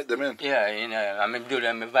 you invite them in? Yeah, you know, I do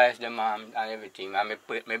them, I buy them and everything. I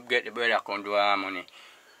get the brother come do harmony.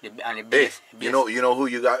 And the Hey, bass. you know who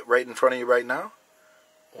you got right in front of you right now?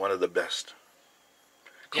 One of the best.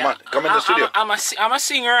 Come on, come in the studio. I'm a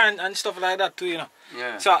singer and stuff like that too, you know.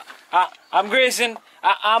 Yeah. So I'm grazing.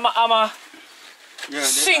 I'm a Yeah,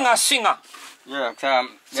 singer. Yeah,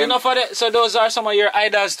 So enough for that. So those are some of your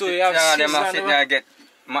idols too. You have yeah, them Sis are and sitting them. there get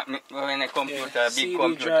when a computer, Yeah, big CD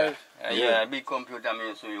computer. drive. Yeah, big computer me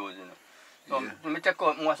used to use, you know. So me take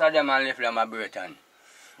out most of them and left them a Britain.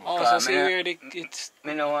 Oh, so see where it's.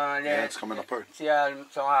 Me no want Yeah, it's coming apart. see all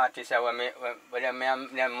some artists when them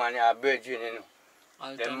man are virgin, you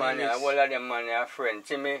know. Them man, all of them man are friends.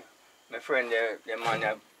 See me, my friend, them man,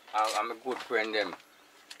 I'm a good friend them.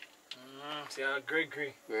 See,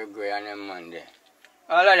 Gregory. Gregory and them man there.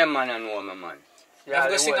 All of them man know me, man. You have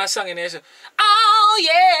to sing a song in there. So, oh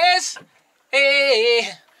yes, hey,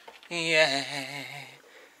 yeah.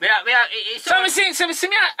 So me sing,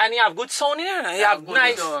 and you have good sound in there. You have good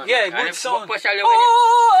nice, sound. yeah, And good if- sound. especially when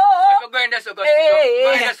Oh, if you go in there, so go Hey.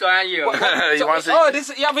 go in there, so and you. You want to see? oh, this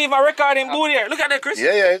you have even a recording booth here. Look at that, Chris.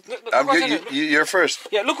 Yeah, yeah. Look what's in there. You're first.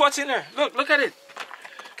 Yeah, look what's in there. Look at it.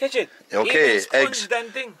 Catch it. Okay, Even eggs. sponged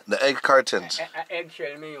and thing. The egg cartons.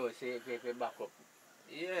 Eggshell me you see if you back up.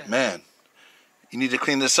 Yeah. Man, you need to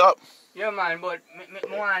clean this up. Yeah, man, but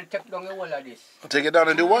me want to take down the whole of this. Take it down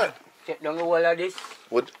and do what? Take down the whole of this.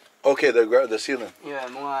 What? Okay, the ceiling. Yeah,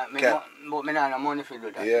 me Can't- but me not have money for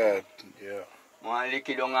do that. Yeah. I want to lick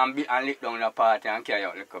it down and lick down the part and carry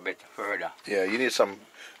out a little bit further. Yeah, you need some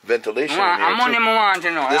ventilation in I'm money here me want,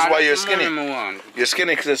 you know. This is why you're That's the money skinny. me want. too. You're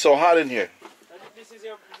skinny because it's so hot in here. This is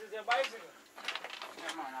your bicycle.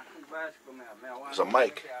 Yeah, man, I think bicycle me have. Me want There's a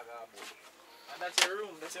mic. And that's your room.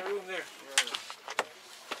 That's your room there.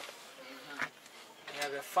 You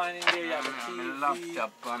have a fan in there. You have a TV.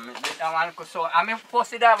 Laptop. I'm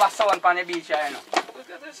supposed to have a sound on the beach, you know. Look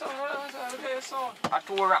at this sound. Look at your sound. I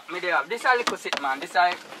two rack me there. This is a little sit, man. This is,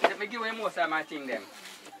 let me give you most of my thing them.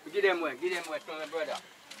 Give them away to my brother.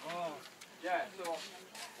 Oh. Yeah, so.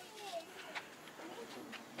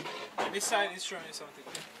 And this side is showing something.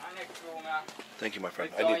 Next room, Thank you, my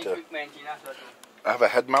friend. with I need to. equipment in as well. I have a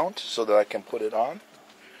head mount so that I can put it on.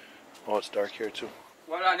 Oh, it's dark here too.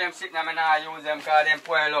 One of them sitting, I not use them because them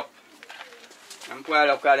spoil up. Them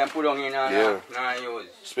spoil up because them put on in and not use.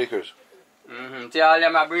 Speakers. See all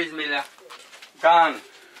them a breeze mill gone.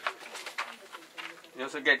 You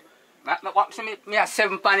also get, me a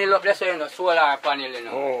 7 panel up there, so you know, solar panel, you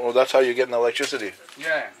know. Oh, that's how you're getting electricity.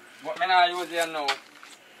 Yeah, but me not use them now.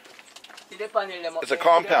 See the panel them up It's a there,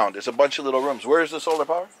 compound. It's a bunch of little rooms. Where is the solar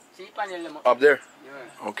power? See the panel them Up there.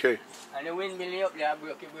 Yeah. Okay. And the windmill up there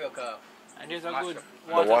broke off. And there's a good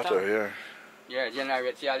The water, yeah. Yeah,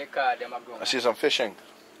 generate, see all the car them are going. I see some fishing.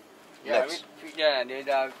 Yeah, Next. there's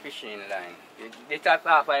a fishing line. They tap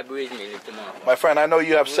half a breeze mill tomorrow. My friend, I know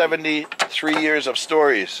you have 73 years of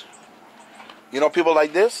stories. You know people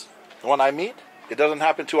like this? When I meet, it doesn't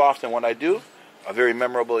happen too often. When I do, a very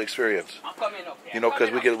memorable experience. I'm coming up there. You know, because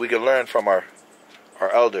we can learn from our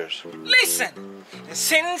elders. Listen,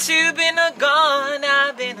 since you've been gone,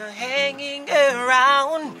 I've been hanging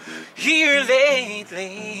around here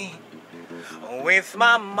lately with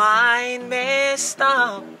my mind messed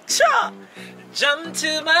up. Jumped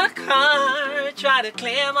to my car, tried to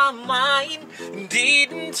clear my mind,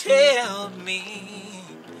 didn't help me.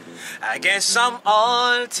 I guess I'm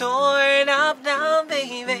all torn up now,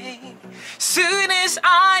 baby. Soon as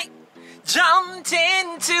I jumped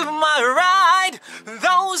into my ride,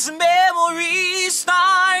 those memories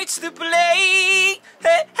starts to play.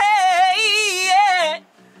 Hey, hey, yeah.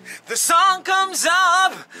 The song comes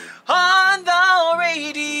up on the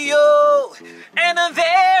radio, and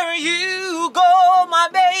there you go, my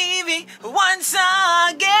baby. Once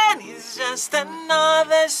again, it's just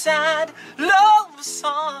another sad love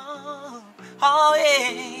song. Oh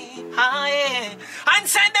yeah, oh yeah. And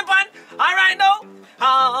send the band, all right now.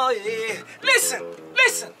 Oh yeah. Listen,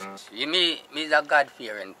 listen. See, me is a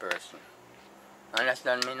God-fearing person.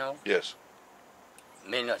 Understand me now? Yes.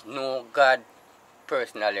 Me not know God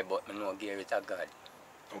personally, but me know there is a God.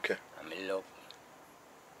 Okay. And me love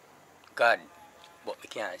God, but me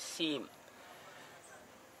can't see him.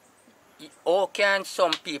 How can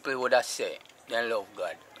some people would have say they love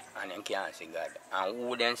God and they can't see God? And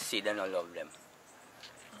who then see they don't love them?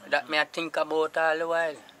 That me I think about all the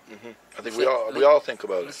while. I think we all think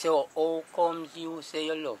about it. So how comes you say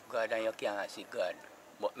you love God and you can't see God?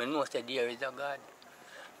 But me know say there is a God.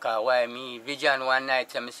 Because why me vision one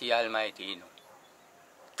night and me see Almighty, you know.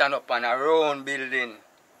 Stand up on a round building,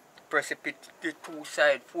 precipice the 2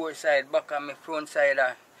 side, 4 side, back on my front side,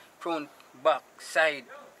 front, back, side.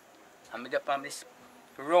 And me up on this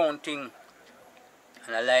round thing.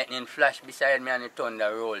 And a lightning flash beside me and the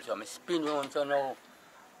thunder roll. So I spin round so now.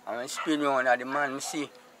 And I spin round and the man me see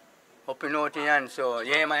up in out in hand. So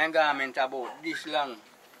yeah, my garment about this long.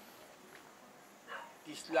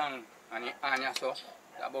 This long. And the hand so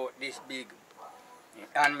about this big.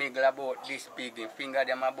 The hand middle about this big. The finger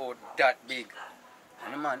them about that big.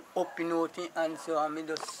 And the man up in out in hand so and me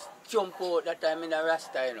just jump out that time in the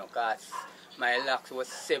rasta, you know, because my locks was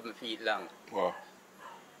 7 feet long. Wow.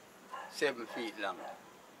 7 feet long.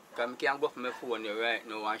 Because I can't go for my phone right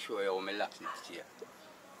now and show you how my locks is here.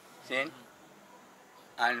 See?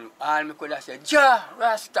 And all me could have said, Jah,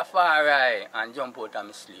 Rastafari, and jump out of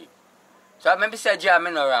my sleep. So I maybe say Jah,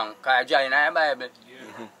 me no wrong, because Jah in the Bible.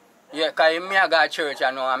 Yeah, because me I go to church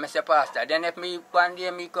and I say pastor. Then if me one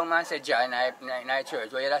day me come and say Jah in the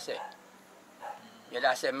church, what you say? You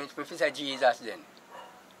say, me say Jesus then.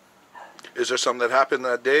 Is there something that happened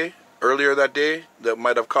that day, earlier that day, that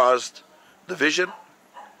might have caused division?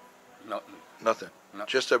 Nothing. Nothing. No.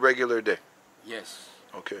 Just a regular day. Yes.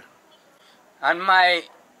 Okay. And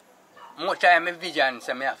more time my vision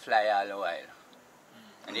say me a fly all the while.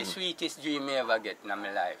 And the sweetest dream me ever get in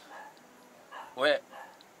my life. Well,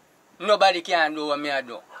 nobody can do what me I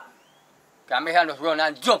do. Because me can just run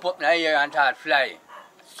and jump up in the air and start fly.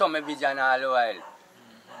 So my vision all the while.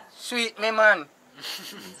 Sweet me man.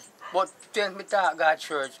 But since me talk God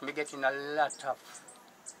church, me getting a lot of.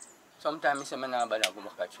 Sometimes I say me not bother go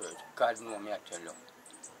back to church. God know me I tell you.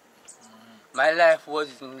 My life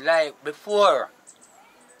was like before.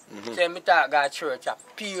 Say me talk God church, a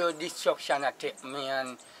pure destruction that take me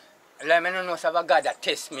and like me don't know if a God that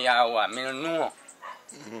test me or what. Me don't know.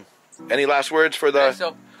 Any last words for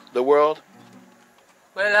the world?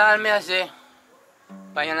 Well, all me I say,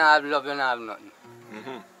 but you don't have love, you don't have nothing.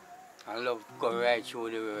 And love go right through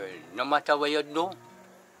the world. No matter what you do,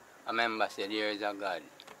 remember say there is a God.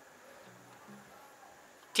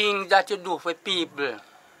 Things that you do for people,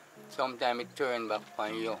 sometimes it turn back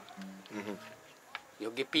on you.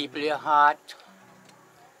 You give people your heart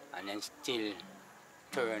and then still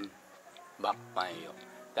turn back on you.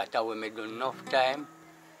 That's how we do enough time.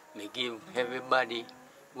 Me give everybody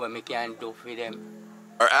what me can do for them.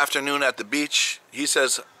 Our afternoon at the beach, he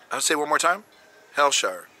says, I'll say one more time,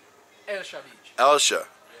 Hellshire. Hellshire Beach. Hellshire.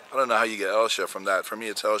 I don't know how you get Hellshire from that. For me,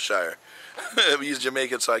 it's Hellshire. He's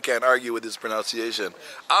Jamaican, so I can't argue with his pronunciation.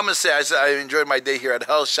 I'm going to say I enjoyed my day here at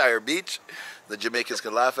Hellshire Beach. The Jamaicans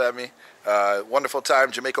can laugh at me. Wonderful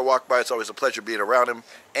time. Jamaica walk by. It's always a pleasure being around him.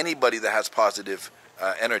 Anybody that has positive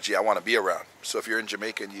energy, I want to be around. So if you're in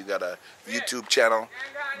Jamaica and you got a YouTube channel,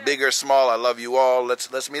 big or small, I love you all.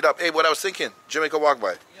 Let's meet up. Hey, what I was thinking, Jamaica walk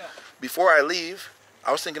by. Before I leave,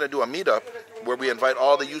 I was thinking to do a meetup where we invite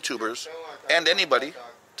all the YouTubers and anybody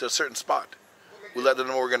to a certain spot. We let them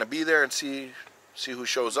know we're going to be there and see who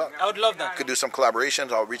shows up. I would love that. Could do some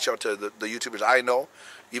collaborations. I'll reach out to the YouTubers I know,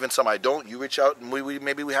 even some I don't. You reach out and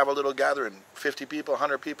maybe we have a little gathering, 50 people,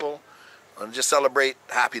 100 people, and just celebrate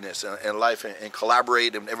happiness and life and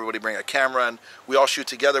collaborate, and everybody bring a camera and we all shoot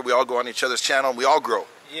together. We all go on each other's channel and we all grow.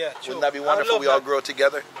 Yeah, true. Wouldn't that be wonderful? We all grow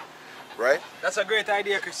together, right? That's a great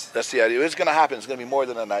idea, Chris. That's the idea. It's going to happen. It's going to be more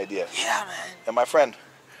than an idea. Yeah, man. And my friend,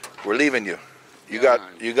 we're leaving you. You got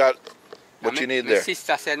what you need there. My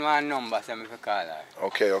sister said one number, so I call her.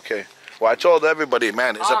 Okay. Well, I told everybody,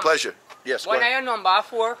 man, it's a pleasure. Yes, go What are ahead. your number?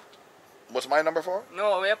 4? What's my number for?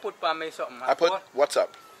 No, we put for me something. I put WhatsApp.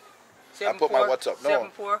 I put my WhatsApp. No.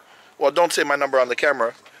 74? Well, don't say my number on the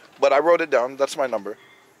camera, but I wrote it down. That's my number.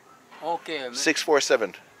 Okay.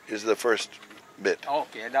 647 is the first bit.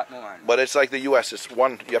 Okay, that one. But it's like the U.S. It's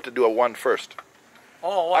one. You have to do a 1 first.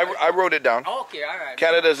 Oh, I wrote it down. Okay, all right.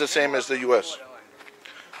 Canada is the same as the U.S.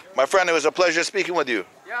 My friend, it was a pleasure speaking with you.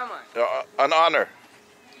 Yeah, man. An honor.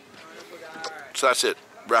 So that's it.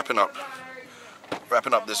 Wrapping up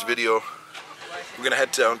this video. We're gonna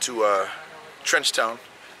head down to Trenchtown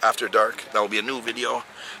after dark. That will be a new video.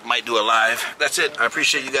 Might do a live. That's it. I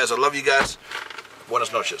appreciate you guys. I love you guys.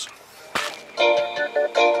 Buenas noches.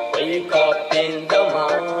 Wake up in the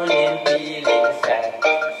morning feeling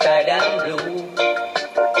sad and blue.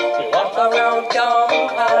 We walk around town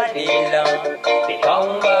all day long. We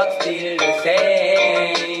come back still the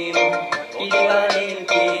same. Keep on in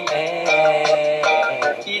the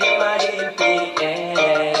air. Keep on in the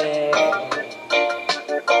air.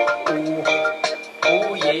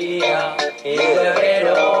 Ooh yeah.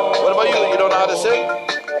 What about you? You don't know how to sing?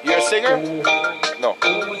 You're a singer? No.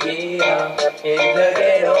 Ooh yeah. In the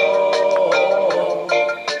ghetto.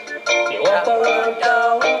 We walk around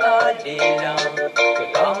town all day long. We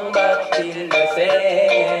come back still the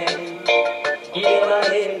same. Give them a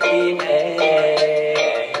helping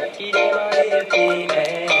hand. Give them a helping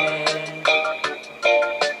hand.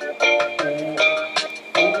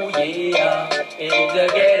 Ooh yeah, in the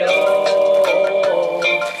ghetto.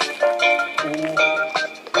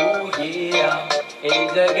 Ooh yeah, in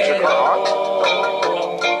the ghetto.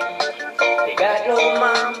 They got no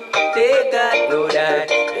mom, they got no dad.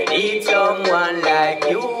 They need someone like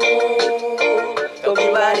you to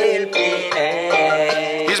give a helping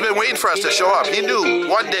hand. He's been waiting for us to show up. He knew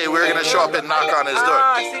one day we were going to show up and knock on his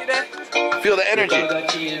door. See that? Feel the energy. The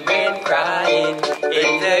children crying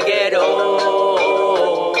in the ghetto.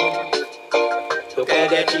 Look at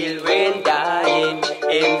the children dying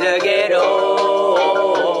in the ghetto.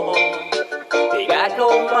 They got no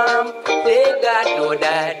mom, they got no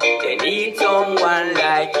dad. They need someone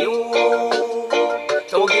like you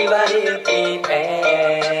to give a helping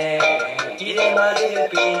hand. Give them a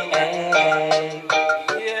helping hand.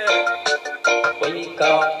 Wake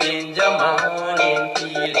up in the morning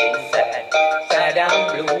feeling sad and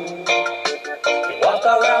blue. They walk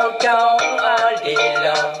around town all day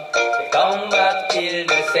long. They come back till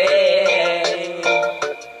the same.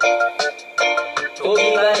 To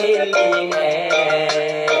give a helping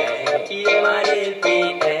hand. Give them a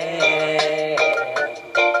helping hand.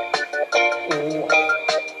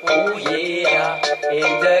 Ooh yeah,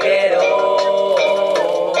 in the ghetto.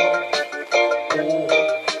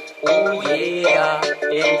 Ooh yeah,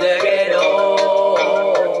 in the ghetto.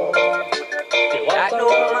 They walk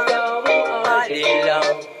around all day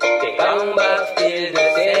long. They come back still the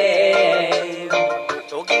same.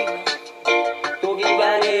 To give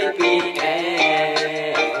a helping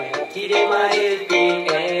hand. Give them a helping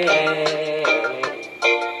hand.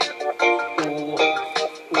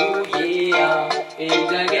 Ooh yeah, in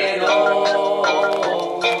the ghetto.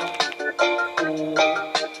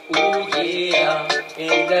 Ooh yeah,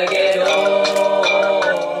 in the ghetto.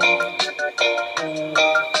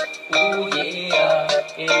 Ooh yeah,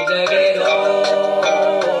 in the ghetto.